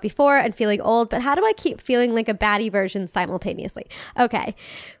talked about before and feeling old, but how do I keep feeling like a baddie version simultaneously? Okay.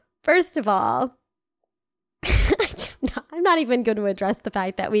 First of all, I'm not even going to address the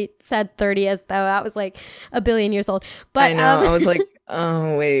fact that we said 30 as though that was like a billion years old. But I know. I was like,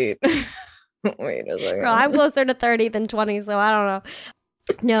 oh, wait. Wait a second. Girl, I'm closer to 30 than 20, so I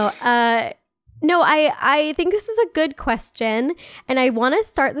don't know. No, I think this is a good question. And I want to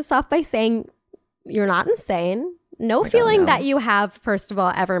start this off by saying you're not insane. No feeling that you have, first of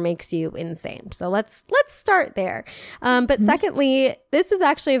all, ever makes you insane. So let's start there. But secondly, this is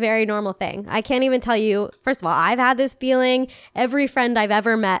actually a very normal thing. I can't even tell you, first of all, I've had this feeling. Every friend I've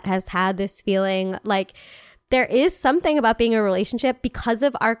ever met has had this feeling. Like, there is something about being in a relationship because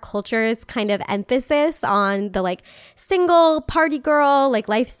of our culture's kind of emphasis on the like single party girl, like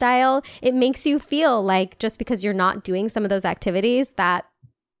lifestyle. It makes you feel like just because you're not doing some of those activities that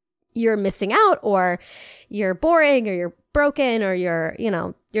you're missing out, or you're boring, or you're broken, or you're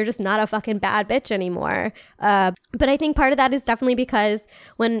just not a fucking bad bitch anymore. But I think part of that is definitely because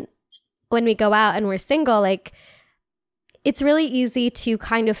when we go out and we're single, like, it's really easy to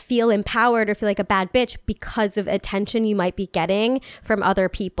kind of feel empowered or feel like a bad bitch because of attention you might be getting from other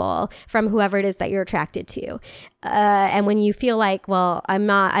people, from whoever it is that you're attracted to. And when you feel like, well,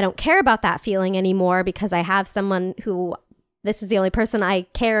 I don't care about that feeling anymore because I have someone who, this is the only person I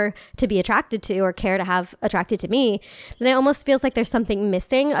care to be attracted to or care to have attracted to me, then it almost feels like there's something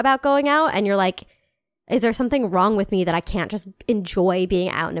missing about going out. And you're like, is there something wrong with me that I can't just enjoy being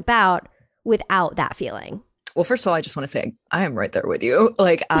out and about without that feeling? Well, first of all, I just want to say I am right there with you.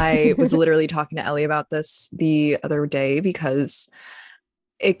 Like, I was literally talking to Ellie about this the other day, because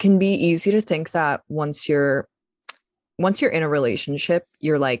it can be easy to think that once you're in a relationship,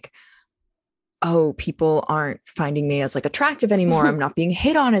 you're like, oh, people aren't finding me as like attractive anymore. I'm not being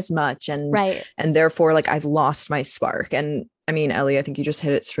hit on as much. And right. And therefore, like, I've lost my spark. And I mean, Ellie, I think you just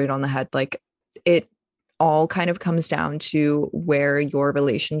hit it straight on the head. Like, it all kind of comes down to where your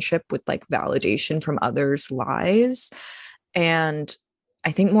relationship with like validation from others lies. And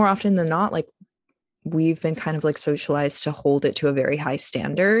I think more often than not, like, we've been kind of like socialized to hold it to a very high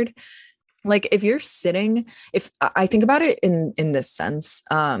standard. Like, if I think about it in this sense,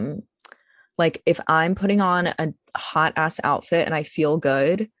 like, if I'm putting on a hot ass outfit and I feel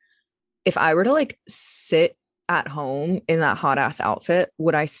good, if I were to like sit at home in that hot ass outfit,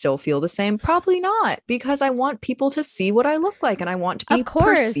 would I still feel the same? Probably not, because I want people to see what I look like, and I want to be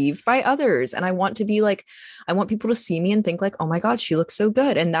perceived by others. And I want people to see me and think like, oh my God, she looks so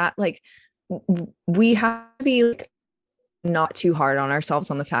good. And that, like, we have to be like not too hard on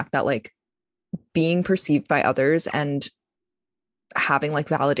ourselves on the fact that like being perceived by others and having like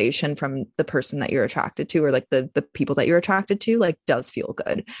validation from the person that you're attracted to, or like the people that you're attracted to, like, does feel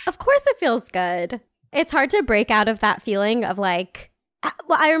good. Of course it feels good. It's hard to break out of that feeling of like,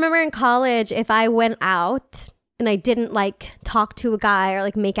 well, I remember in college, if I went out and I didn't like talk to a guy or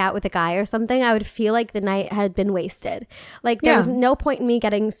like make out with a guy or something, I would feel like the night had been wasted. Like, there was no point in me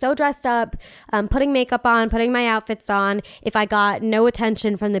getting so dressed up, putting makeup on, putting my outfits on, if I got no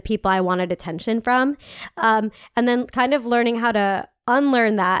attention from the people I wanted attention from. And then kind of learning how to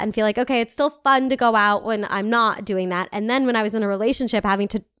unlearn that and feel like, okay, it's still fun to go out when I'm not doing that. And then when I was in a relationship, having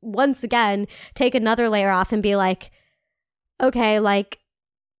to once again take another layer off and be like, okay, like,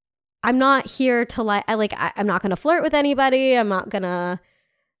 I'm not here to I'm not going to flirt with anybody. I'm not going to.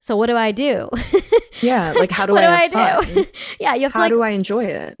 So what do I do? Yeah. Like, how do I have fun? Yeah. You have how do I enjoy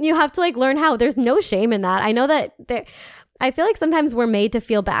it? You have to like learn how. There's no shame in that. I know that I feel like sometimes we're made to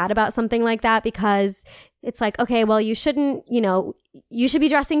feel bad about something like that, because it's like, okay, well, you shouldn't, you should be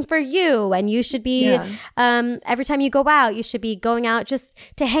dressing for you, and you should be, every time you go out, you should be going out just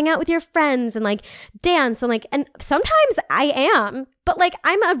to hang out with your friends and like dance, and like, and sometimes I am, but like,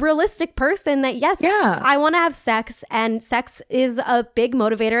 I'm a realistic person that I want to have sex, and sex is a big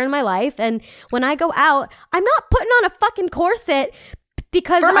motivator in my life. And when I go out, I'm not putting on a fucking corset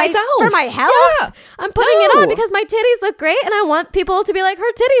because for myself, for my health. Yeah. I'm putting it on because my titties look great, and I want people to be like,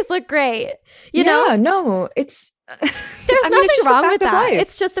 her titties look great. You know? No, it's there's nothing wrong with that.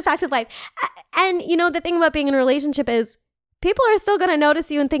 It's just a fact of life. And the thing about being in a relationship is people are still going to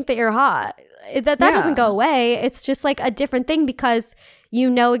notice you and think that you're hot. That doesn't go away. It's just like a different thing, because you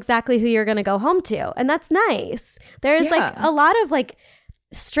know exactly who you're going to go home to, and that's nice. There's like a lot of like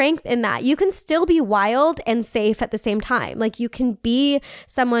strength in that. You can still be wild and safe at the same time. Like, you can be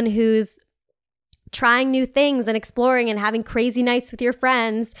someone who's trying new things and exploring and having crazy nights with your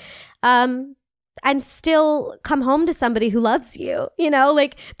friends, and still come home to somebody who loves you.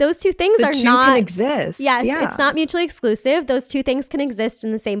 Like, those two things can exist. Yes, it's not mutually exclusive. Those two things can exist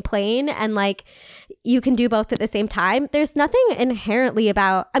in the same plane, and like, you can do both at the same time. There's nothing inherently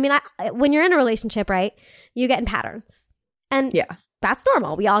about, when you're in a relationship, right, you get in patterns, and that's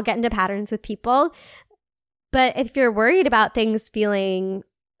normal. We all get into patterns with people. But if you're worried about things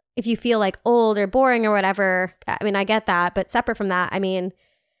if you feel like old or boring or whatever, I get that. But separate from that,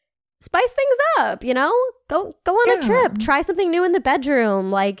 spice things up, Go on a trip. Try something new in the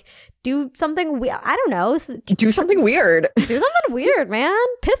bedroom. Like, do something weird. I don't know. Do something weird. Do something weird, man.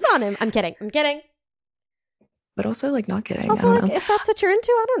 Piss on him. I'm kidding. but also like not kidding. Also, I like, don't know. if that's what you're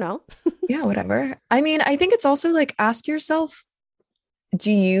into, I don't know. Yeah, whatever. I mean, I think it's also like ask yourself,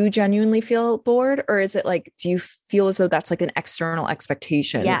 do you genuinely feel bored, or is it like, do you feel as though that's like an external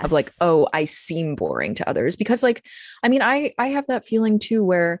expectation of like, Yes. oh, I seem boring to others? Because like, I mean, I have that feeling too,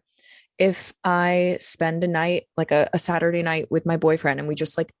 where if I spend a night, like a Saturday night with my boyfriend, and we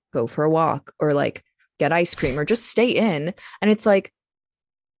just like go for a walk or like get ice cream or just stay in, and it's like,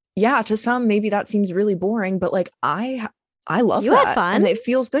 yeah, to some maybe that seems really boring, but like I love You had that. fun. And it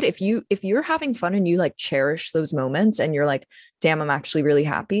feels good if you're having fun and you like cherish those moments and you're like, damn, I'm actually really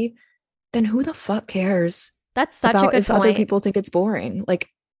happy, then who the fuck cares That's such a about good if other point. people think it's boring? Like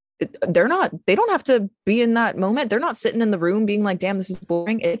they don't have to be in that moment. They're not sitting in the room being like, damn, this is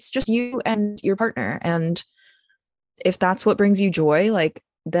boring. It's just you and your partner. And if that's what brings you joy, like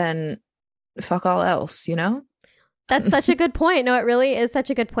then fuck all else, you know? That's such a good point. No, it really is such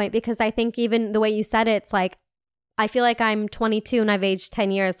a good point, because I think even the way you said it, it's like, I feel like I'm 22 and I've aged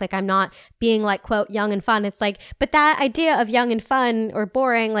 10 years. Like I'm not being like, quote, young and fun. It's like, but that idea of young and fun or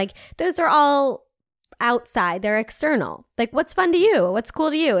boring, like those are all outside. They're external. Like what's fun to you? What's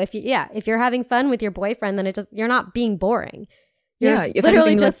cool to you? If you're having fun with your boyfriend, then you're not being boring. You're Yeah. If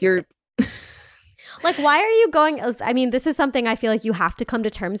literally anything, just like you're like, why are you going? I mean, this is something I feel like you have to come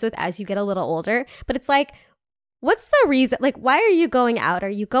to terms with as you get a little older, but it's like, what's the reason? Like, why are you going out? Are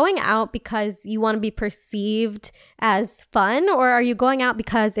you going out because you want to be perceived as fun, or are you going out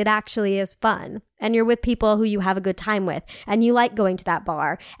because it actually is fun and you're with people who you have a good time with and you like going to that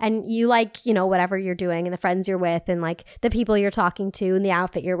bar and you like, you know, whatever you're doing and the friends you're with and like the people you're talking to and the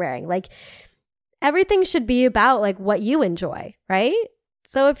outfit you're wearing? Like, everything should be about like what you enjoy, right?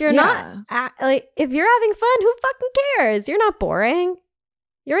 So if you're not like, if you're having fun, who fucking cares? You're not boring.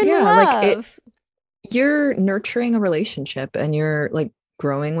 You're in love. like you're nurturing a relationship and you're like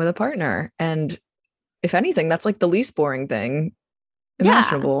growing with a partner. And if anything, that's like the least boring thing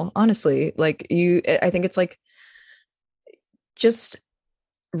imaginable, honestly. Like I think it's like just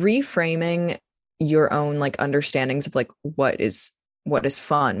reframing your own like understandings of like what is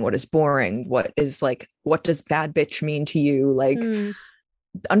fun, what is boring, what does bad bitch mean to you? Like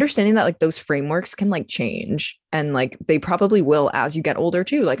understanding that like those frameworks can like change, and like they probably will as you get older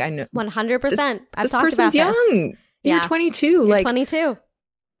too. Like I know 100%. this person's young. You're 22. You're like 22.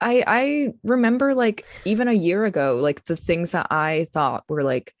 I remember like even a year ago, like the things that I thought were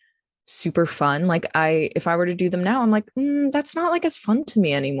like super fun. Like if I were to do them now, I'm like, that's not like as fun to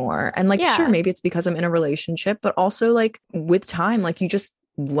me anymore. And like, sure, maybe it's because I'm in a relationship, but also like with time, like you just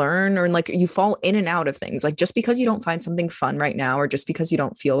learn, or like you fall in and out of things. Like just because you don't find something fun right now, or just because you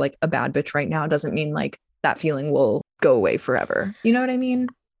don't feel like a bad bitch right now, doesn't mean like that feeling will go away forever. You know what I mean?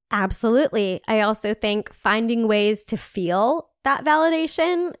 Absolutely. I also think finding ways to feel that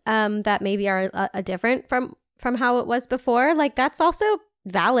validation that maybe are different from how it was before, like that's also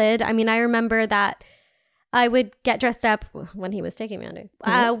valid. I mean, I remember that I would get dressed up when he was taking me on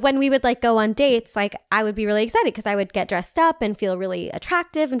dates. When we would like go on dates, like I would be really excited because I would get dressed up and feel really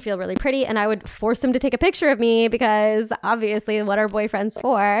attractive and feel really pretty. And I would force him to take a picture of me because obviously what are boyfriends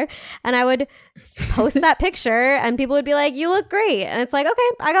for? And I would post that picture and people would be like, you look great. And it's like, okay,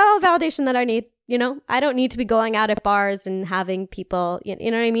 I got all the validation that I need. You know, I don't need to be going out at bars and having people, you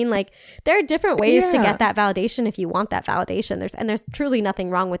know what I mean? Like there are different ways to get that validation if you want that validation. There's truly nothing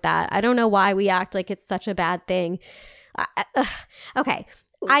wrong with that. I don't know why we act like it's such a bad thing. Okay.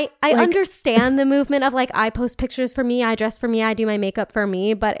 I like, understand the movement of like, I post pictures for me, I dress for me, I do my makeup for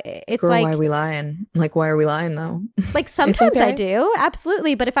me, but it's girl, like, why are we lying? Like, why are we lying though? Like sometimes I do.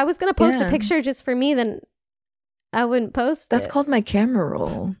 Absolutely. But if I was going to post a picture just for me, then I wouldn't post That's it. called my camera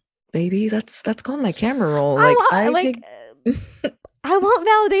roll. Baby, that's called my camera roll. Like I want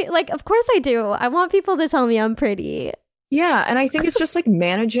validate. Like, of course I do. I want people to tell me I'm pretty. Yeah, and I think it's just like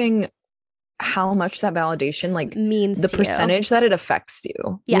managing how much that validation like means the percentage that it affects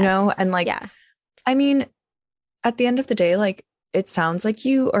you. Yes. You know, and like, I mean, at the end of the day, like it sounds like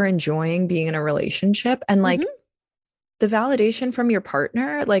you are enjoying being in a relationship, and like the validation from your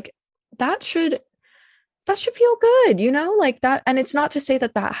partner, like that should feel good, you know, like that. And it's not to say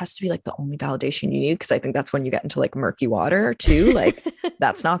that has to be like the only validation you need, because I think that's when you get into like murky water too. Like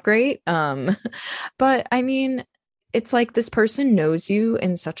that's not great. But I mean, it's like this person knows you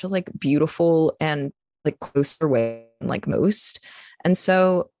in such a like beautiful and like closer way than like most. And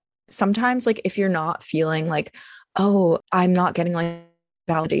so sometimes like if you're not feeling like, oh, I'm not getting like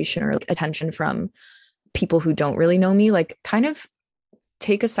validation or like attention from people who don't really know me, like kind of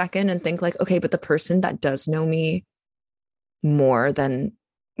take a second and think like, okay, but the person that does know me more than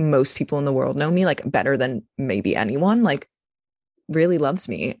most people in the world know me, like better than maybe anyone, like really loves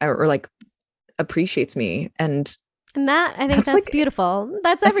me or like appreciates me. And that, I think that's like, beautiful.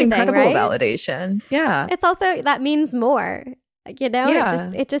 That's everything, everything, incredible right? validation. Yeah. It's also, that means more, you know,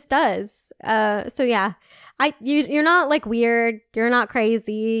 Yeah. it just does. So yeah, you're not like weird. You're not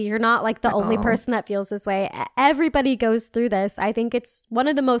crazy. You're not like the only person that feels this way. Everybody goes through this. I think it's one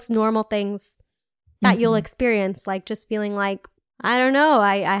of the most normal things that you'll experience, like just feeling like, I don't know,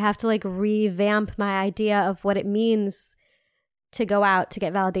 I have to like revamp my idea of what it means to go out to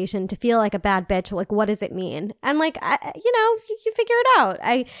get validation, to feel like a bad bitch. Like, what does it mean? And like, you figure it out.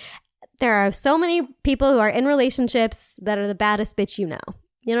 There are so many people who are in relationships that are the baddest bitch you know.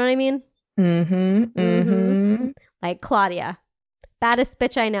 You know what I mean? Like Claudia, baddest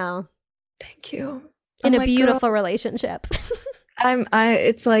bitch I know. Thank you. In a beautiful relationship.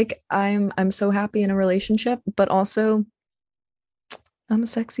 It's like I'm so happy in a relationship, but also I'm a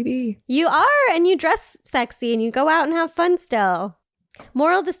sexy bee. You are, and you dress sexy, and you go out and have fun still.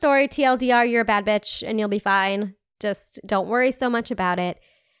 Moral of the story, TLDR, you're a bad bitch, and you'll be fine. Just don't worry so much about it.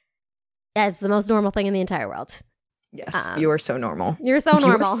 It's the most normal thing in the entire world. Yes, you are so normal. You're so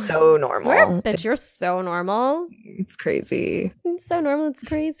normal. You're so normal. Bitch, you're so normal. It's crazy. It's so normal, it's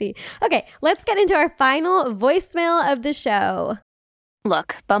crazy. Okay, let's get into our final voicemail of the show.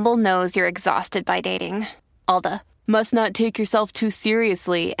 Look, Bumble knows you're exhausted by dating. All the must not take yourself too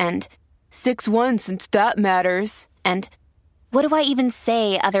seriously and 6'1" since that matters. And what do I even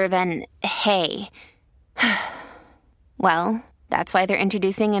say other than hey? Well, that's why they're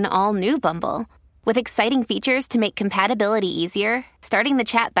introducing an all-new Bumble with exciting features to make compatibility easier, starting the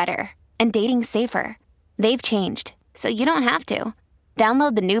chat better, and dating safer. They've changed, so you don't have to.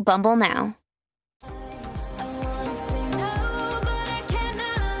 Download the new Bumble now.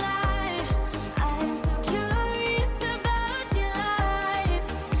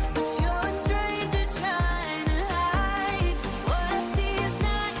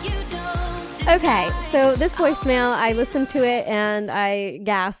 Okay, so this voicemail, I listened to it and I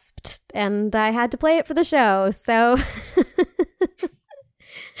gasped and I had to play it for the show. So, wait,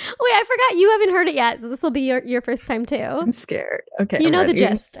 I forgot you haven't heard it yet, so this will be your first time too. I'm scared. Okay, you I'm know ready. the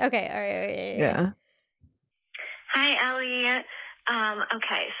gist. Okay, all right. Yeah. Hi, Ellie.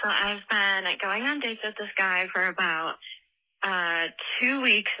 Okay, so I've been going on dates with this guy for about 2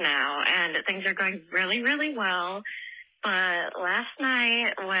 weeks now, and things are going really, really well. But last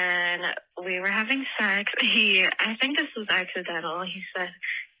night when we were having sex, I think this was accidental. He said,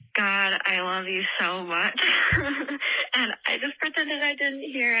 God, I love you so much. And I just pretended I didn't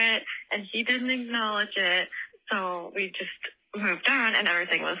hear it, and he didn't acknowledge it. So we just moved on, and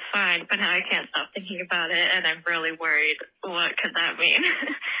everything was fine. But now I can't stop thinking about it, and I'm really worried. What could that mean?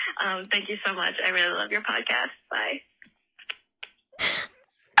 Thank you so much. I really love your podcast. Bye.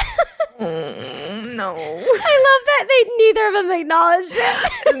 No. I love that neither of them acknowledged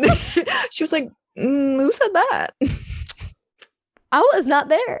it. She was like, who said that? I was not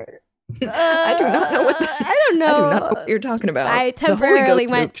there. I do not know I don't know. I do not know what you're talking about. I temporarily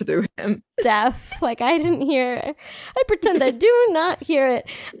went through him. Deaf. Like, I didn't hear. I pretend I do not hear it.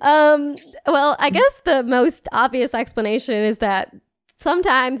 Well, I guess the most obvious explanation is that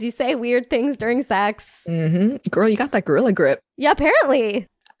sometimes you say weird things during sex. Girl, you got that gorilla grip. Yeah, apparently.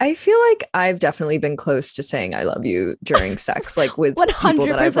 I feel like I've definitely been close to saying I love you during sex, like with 100%. people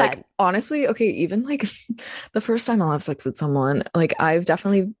that I've like, honestly, okay, even like the first time I'll have sex with someone, like I've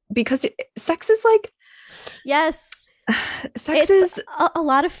definitely, because sex is like, yes, sex it's is a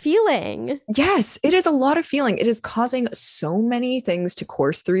lot of feeling. Yes, it is a lot of feeling. It is causing so many things to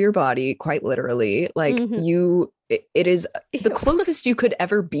course through your body, quite literally. Like it is the closest you could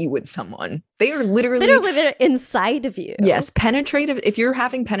ever be with someone. They are literally inside of you. Yes, penetrative. If you're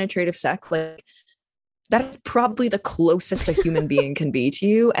having penetrative sex, like that is probably the closest a human being can be to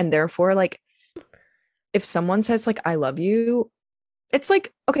you. And therefore, like if someone says like, I love you, it's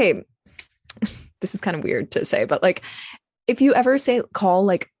like, okay, this is kind of weird to say, but like if you ever call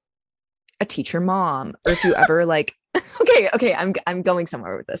like a teacher mom, or if you ever like, okay, I'm going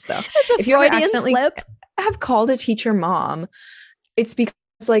somewhere with this though. If you ever accidentally have called a teacher mom, it's because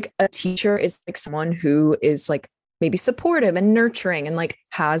like a teacher is like someone who is like maybe supportive and nurturing and like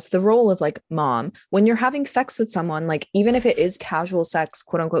has the role of like mom. When you're having sex with someone, like even if it is casual sex,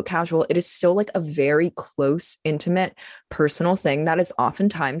 quote unquote casual, it is still like a very close, intimate, personal thing that is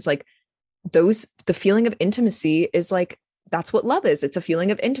oftentimes like the feeling of intimacy is like, that's what love is. It's a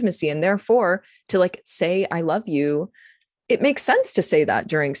feeling of intimacy. And therefore to like say, I love you, it makes sense to say that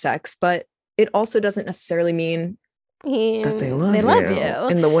during sex, but it also doesn't necessarily mean that they love you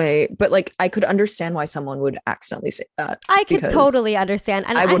in the way, but like I could understand why someone would accidentally say that. I could totally understand,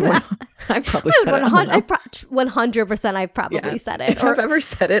 and I probably said it. 100%. I've probably said it. If I've ever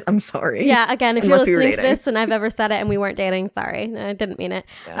said it, I'm sorry. Yeah, again, if you're listening to this and I've ever said it and we weren't dating, sorry, I didn't mean it.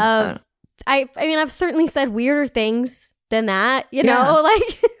 Yeah, I mean, I've certainly said weirder things than that. You know,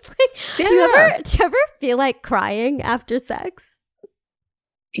 like do you ever feel like crying after sex?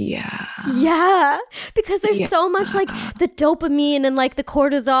 Yeah, because there's so much like the dopamine and like the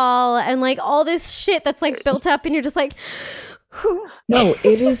cortisol and like all this shit that's like built up, and you're just like no,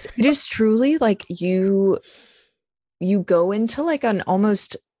 it is truly like you go into like an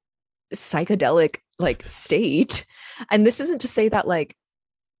almost psychedelic like state. And this isn't to say that like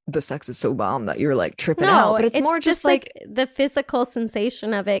the sex is so bomb that you're like tripping out, but it's more just like the physical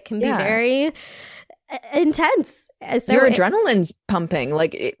sensation of it can be very intense. So your adrenaline's pumping,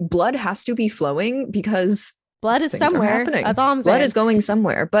 like blood has to be flowing because blood is somewhere. That's all I'm saying. Blood is going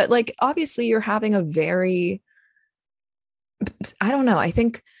somewhere, but like obviously you're having a very, I don't know. I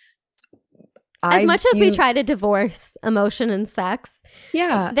think as much as we try to divorce emotion and sex,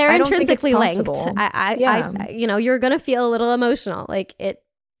 they're intrinsically linked. I you know, you're gonna feel a little emotional. Like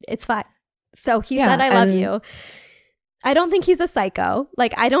it's fine. So he said, "I love you." I don't think he's a psycho.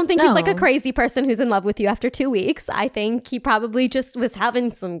 Like, I don't think he's like a crazy person who's in love with you after 2 weeks. I think he probably just was having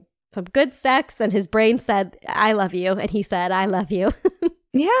some good sex and his brain said, I love you. And he said, I love you.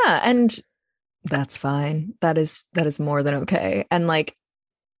 Yeah. And that's fine. That is more than okay. And like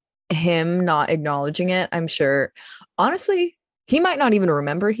him not acknowledging it, I'm sure, honestly, he might not even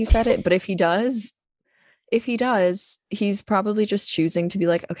remember he said it. But if he does, he's probably just choosing to be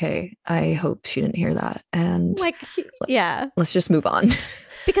like, okay, I hope she didn't hear that. And like, let's just move on.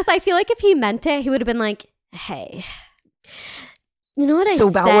 Because I feel like if he meant it, he would have been like, hey, you know what I said?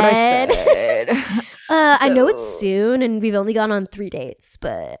 About what I said. I know it's soon and we've only gone on 3 dates,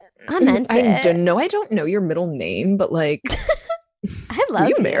 but I meant it. I don't know your middle name, but like, I love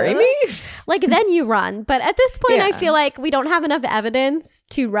you. Marry me? Like, then you run. But at this point, I feel like we don't have enough evidence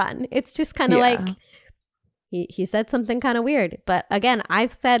to run. It's just kind of like, He said something kind of weird. But again,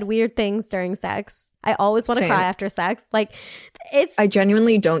 I've said weird things during sex. I always want to cry after sex. Like, I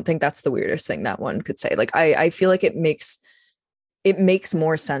genuinely don't think that's the weirdest thing that one could say. Like, I feel like it makes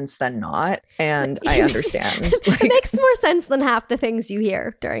more sense than not. And I understand. It makes more sense than half the things you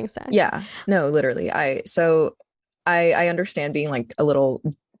hear during sex. Yeah. No, literally. I understand being like a little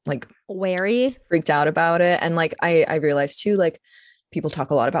like wary, freaked out about it. And like, I realized too, like people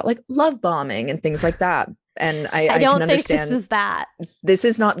talk a lot about like love bombing and things like that. And I don't can think understand this is that.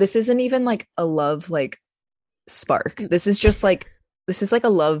 This isn't even like a love like spark. This is like a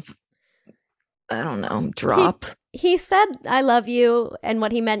love, I don't know, drop. He said I love you, and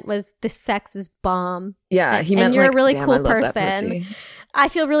what he meant was this sex is bomb. Yeah, he meant and you're like, a really damn, cool I love that person. pussy. I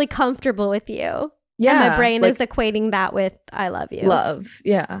feel really comfortable with you. Yeah. And my brain like, is equating that with I love you. Love.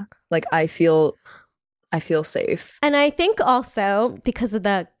 Yeah. Like I feel safe. And I think also because of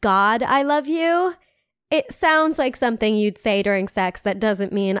the God I love you, it sounds like something you'd say during sex that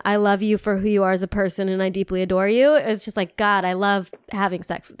doesn't mean I love you for who you are as a person and I deeply adore you. It's just like, God, I love having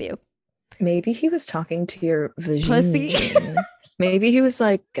sex with you. Maybe he was talking to your pussy. Maybe he was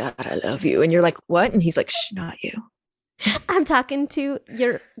like, God, I love you. And you're like, what? And he's like, shh, not you. I'm talking to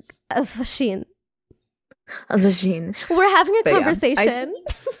your vagine. A vagine. We're having a conversation.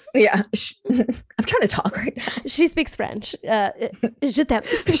 Yeah. I'm trying to talk right now. She speaks French. Je t'aime.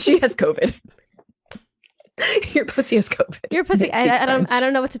 She has COVID. Your pussy has COVID. Your pussy. I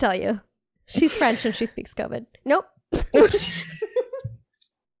don't know what to tell you. She's French and she speaks COVID. Nope.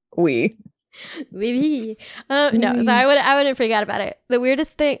 Oui. No, so I wouldn't forget about it. The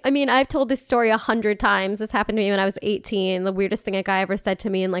weirdest thing, I mean, I've told this story 100 times. This happened to me when I was 18. The weirdest thing a guy ever said to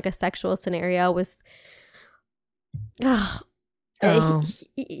me in like a sexual scenario was, you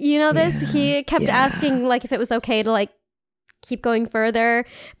know this? Yeah, he kept asking like if it was okay to like keep going further,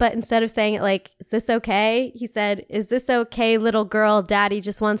 but instead of saying it like, is this okay? He said, is this okay, little girl? Daddy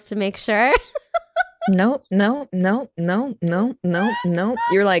just wants to make sure. No.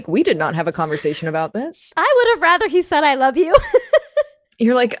 You're like, we did not have a conversation about this. I would have rather he said I love you.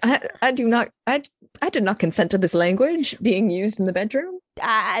 You're like, I did not consent to this language being used in the bedroom.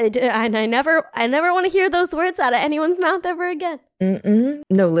 I never want to hear those words out of anyone's mouth ever again.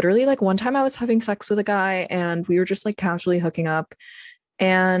 No, literally, like one time I was having sex with a guy and we were just like casually hooking up,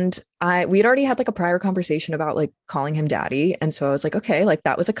 and we had already had like a prior conversation about like calling him daddy, and so I was like, okay, like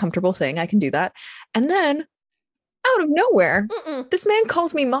that was a comfortable thing, I can do that. And then out of nowhere, this man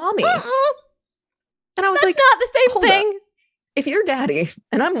calls me mommy, and I was like, not the same thing. If you're daddy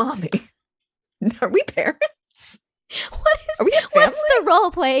and I'm mommy, are we parents? Are we a family? What's the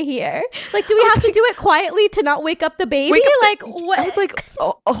role play here? Like, do we have to do it quietly to not wake up the baby? What? I was like,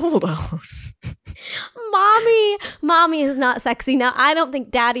 oh, hold on. Mommy is not sexy. Now, I don't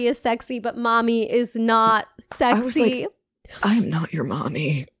think daddy is sexy, but mommy is not sexy. I was like, I'm not your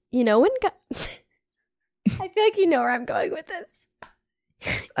mommy. You know when I feel like you know where I'm going with this.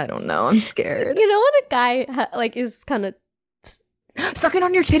 I don't know. I'm scared. You know when a guy like is kind of sucking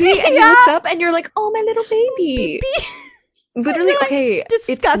on your titty and he looks up and you're like, oh, my little baby. Literally, like, okay.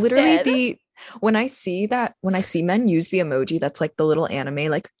 disgusted. It's literally when I see men use the emoji that's like the little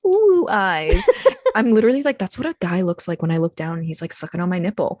anime, like, ooh, eyes. I'm literally like, that's what a guy looks like when I look down and he's like sucking on my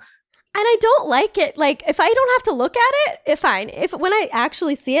nipple. And I don't like it. Like, if I don't have to look at it, it's fine. If when I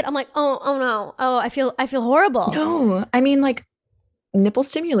actually see it, I'm like, oh no. Oh, I feel horrible. No, I mean, like, nipple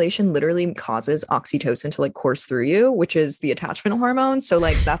stimulation literally causes oxytocin to like course through you, which is the attachment hormone. So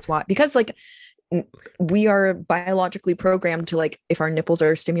like, that's why, because like we are biologically programmed to like, if our nipples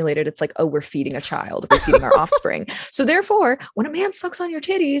are stimulated, it's like, oh, we're feeding a child, we're feeding our offspring. So therefore, when a man sucks on your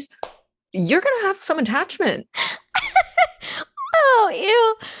titties, you're going to have some attachment. Oh,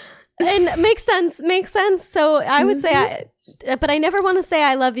 ew. And makes sense. So I would say but I never want to say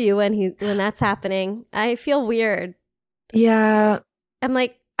I love you when that's happening. I feel weird. Yeah. I'm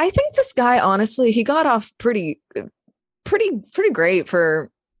like, I think this guy, honestly, he got off pretty great for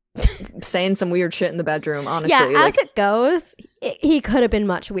saying some weird shit in the bedroom, honestly. Yeah, as it goes, he could have been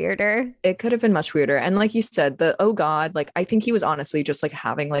much weirder. It could have been much weirder. And like you said, the oh God, like I think he was honestly just like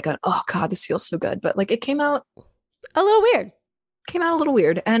having like an oh God, this feels so good. But like it came out a little weird.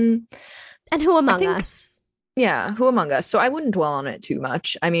 And who among us? Yeah, who among us? So I wouldn't dwell on it too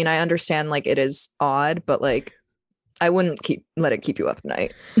much. I mean, I understand like it is odd, but like I wouldn't let it keep you up at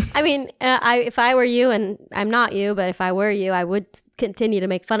night. I mean, if I were you, and I'm not you, but if I were you, I would continue to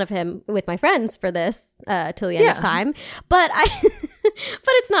make fun of him with my friends for this till the end of time. But but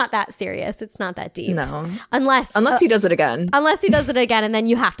it's not that serious. It's not that deep. No, unless he does it again. Unless he does it again, and then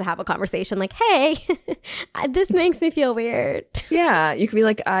you have to have a conversation like, "Hey, this makes me feel weird." Yeah, you could be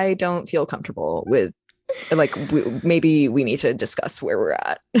like, "I don't feel comfortable with." Like, maybe we need to discuss where we're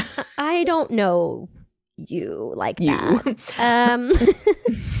at. I don't know. You like that.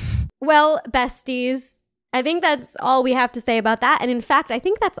 Well, besties, I think that's all we have to say about that. And in fact, I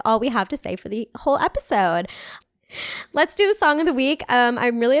think that's all we have to say for the whole episode. Let's do the song of the week.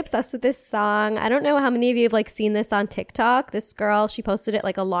 I'm really obsessed with this song. I don't know how many of you have like seen this on TikTok. This girl, she posted it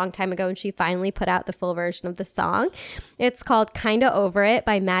like a long time ago and she finally put out the full version of the song. It's called Kinda Over It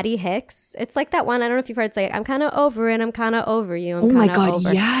by Maddie Hicks. It's like that one, I don't know if you've heard, it's like, I'm kind of over it, I'm kind of over you. Oh my God,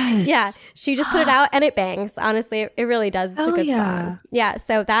 yes. Yeah, she just put it out and it bangs. Honestly, it really does. It's a good song. Yeah,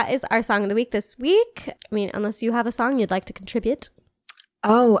 so that is our song of the week this week. I mean, unless you have a song you'd like to contribute.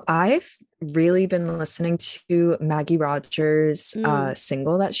 Oh, I've really been listening to Maggie Rogers'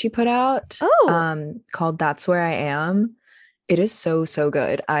 single that she put out called That's Where I Am. It is so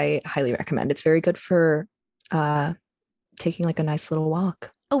good. I highly recommend. It's very good for taking like a nice little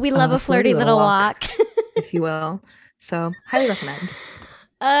walk. Oh, we love a flirty little walk. If you will. So highly recommend.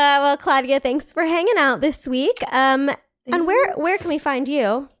 Well, Claudia, thanks for hanging out this week. And where can we find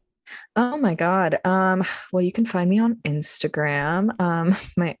you? Oh my God. Well, you can find me on Instagram.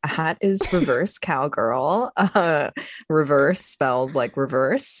 My hat is Reverse Cowgirl. Reverse spelled like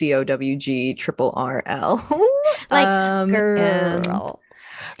reverse, COWGRRL. Like girl.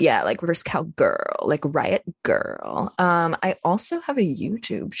 Yeah, like Reverse Cowgirl, like Riot Girl. I also have a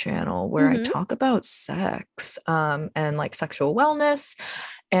YouTube channel where I talk about sex and like sexual wellness.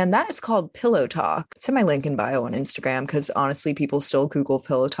 And that is called Pillow Talk. It's in my link in bio on Instagram because honestly, people still Google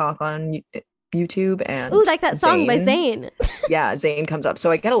Pillow Talk on YouTube. And ooh, like that song by Zayn. Yeah, Zayn comes up. So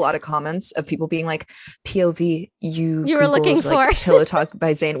I get a lot of comments of people being like, POV, you were looking for Pillow Talk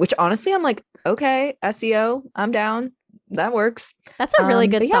by Zayn, which honestly, I'm like, okay, SEO, I'm down. That works. That's a really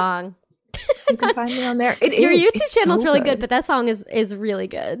good song. You can find me on there. Your YouTube channel is really good, but that song is really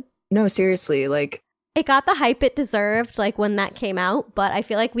good. No, seriously, like. It got the hype it deserved, like when that came out, but I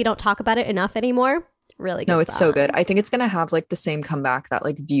feel like we don't talk about it enough anymore. Really good. No, it's so good. I think it's gonna have like the same comeback that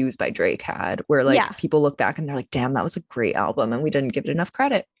like Views by Drake had, where like people look back and they're like, damn, that was a great album and we didn't give it enough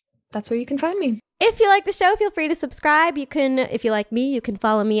credit. That's where you can find me. If you like the show, feel free to subscribe. You can, if you like me, you can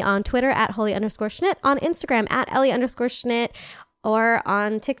follow me on Twitter at Holly_Schnitt, on Instagram at Ellie_Schnitt, or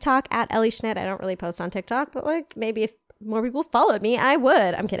on TikTok at Ellie Schnitt. I don't really post on TikTok, but like maybe if more people followed me, I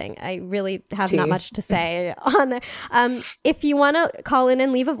would. I'm kidding. I really have not much to say on there. If you want to call in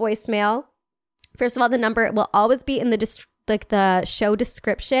and leave a voicemail, first of all, the number will always be in the like the show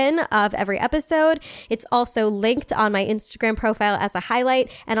description of every episode. It's also linked on my Instagram profile as a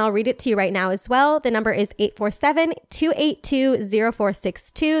highlight, and I'll read it to you right now as well. The number is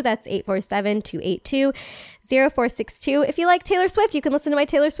 847-282-0462. That's 847-282-0462. If you like Taylor Swift, you can listen to my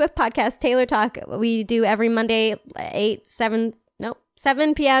Taylor Swift podcast, Taylor Talk. We do every Monday, 7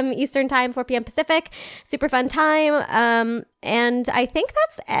 p.m. Eastern time, 4 p.m. Pacific. Super fun time. And I think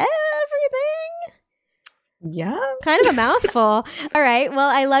that's everything. Yeah. Kind of a mouthful. All right. Well,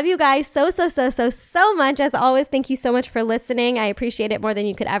 I love you guys so much. As always, thank you so much for listening. I appreciate it more than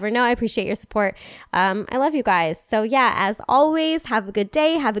you could ever know. I appreciate your support. I love you guys. So yeah, as always, have a good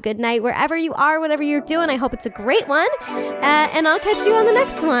day. Have a good night wherever you are, whatever you're doing. I hope it's a great one. And I'll catch you on the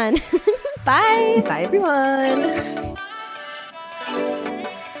next one. Bye. Bye, everyone.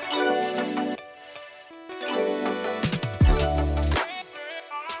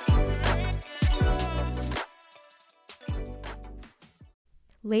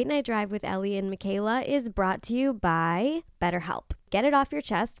 Late Night Drive with Ellie and Michaela is brought to you by BetterHelp. Get it off your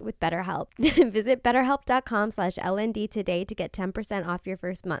chest with BetterHelp. Visit betterhelp.com/LND today to get 10% off your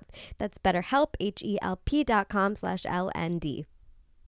first month. That's BetterHelp, HELP.com/LND.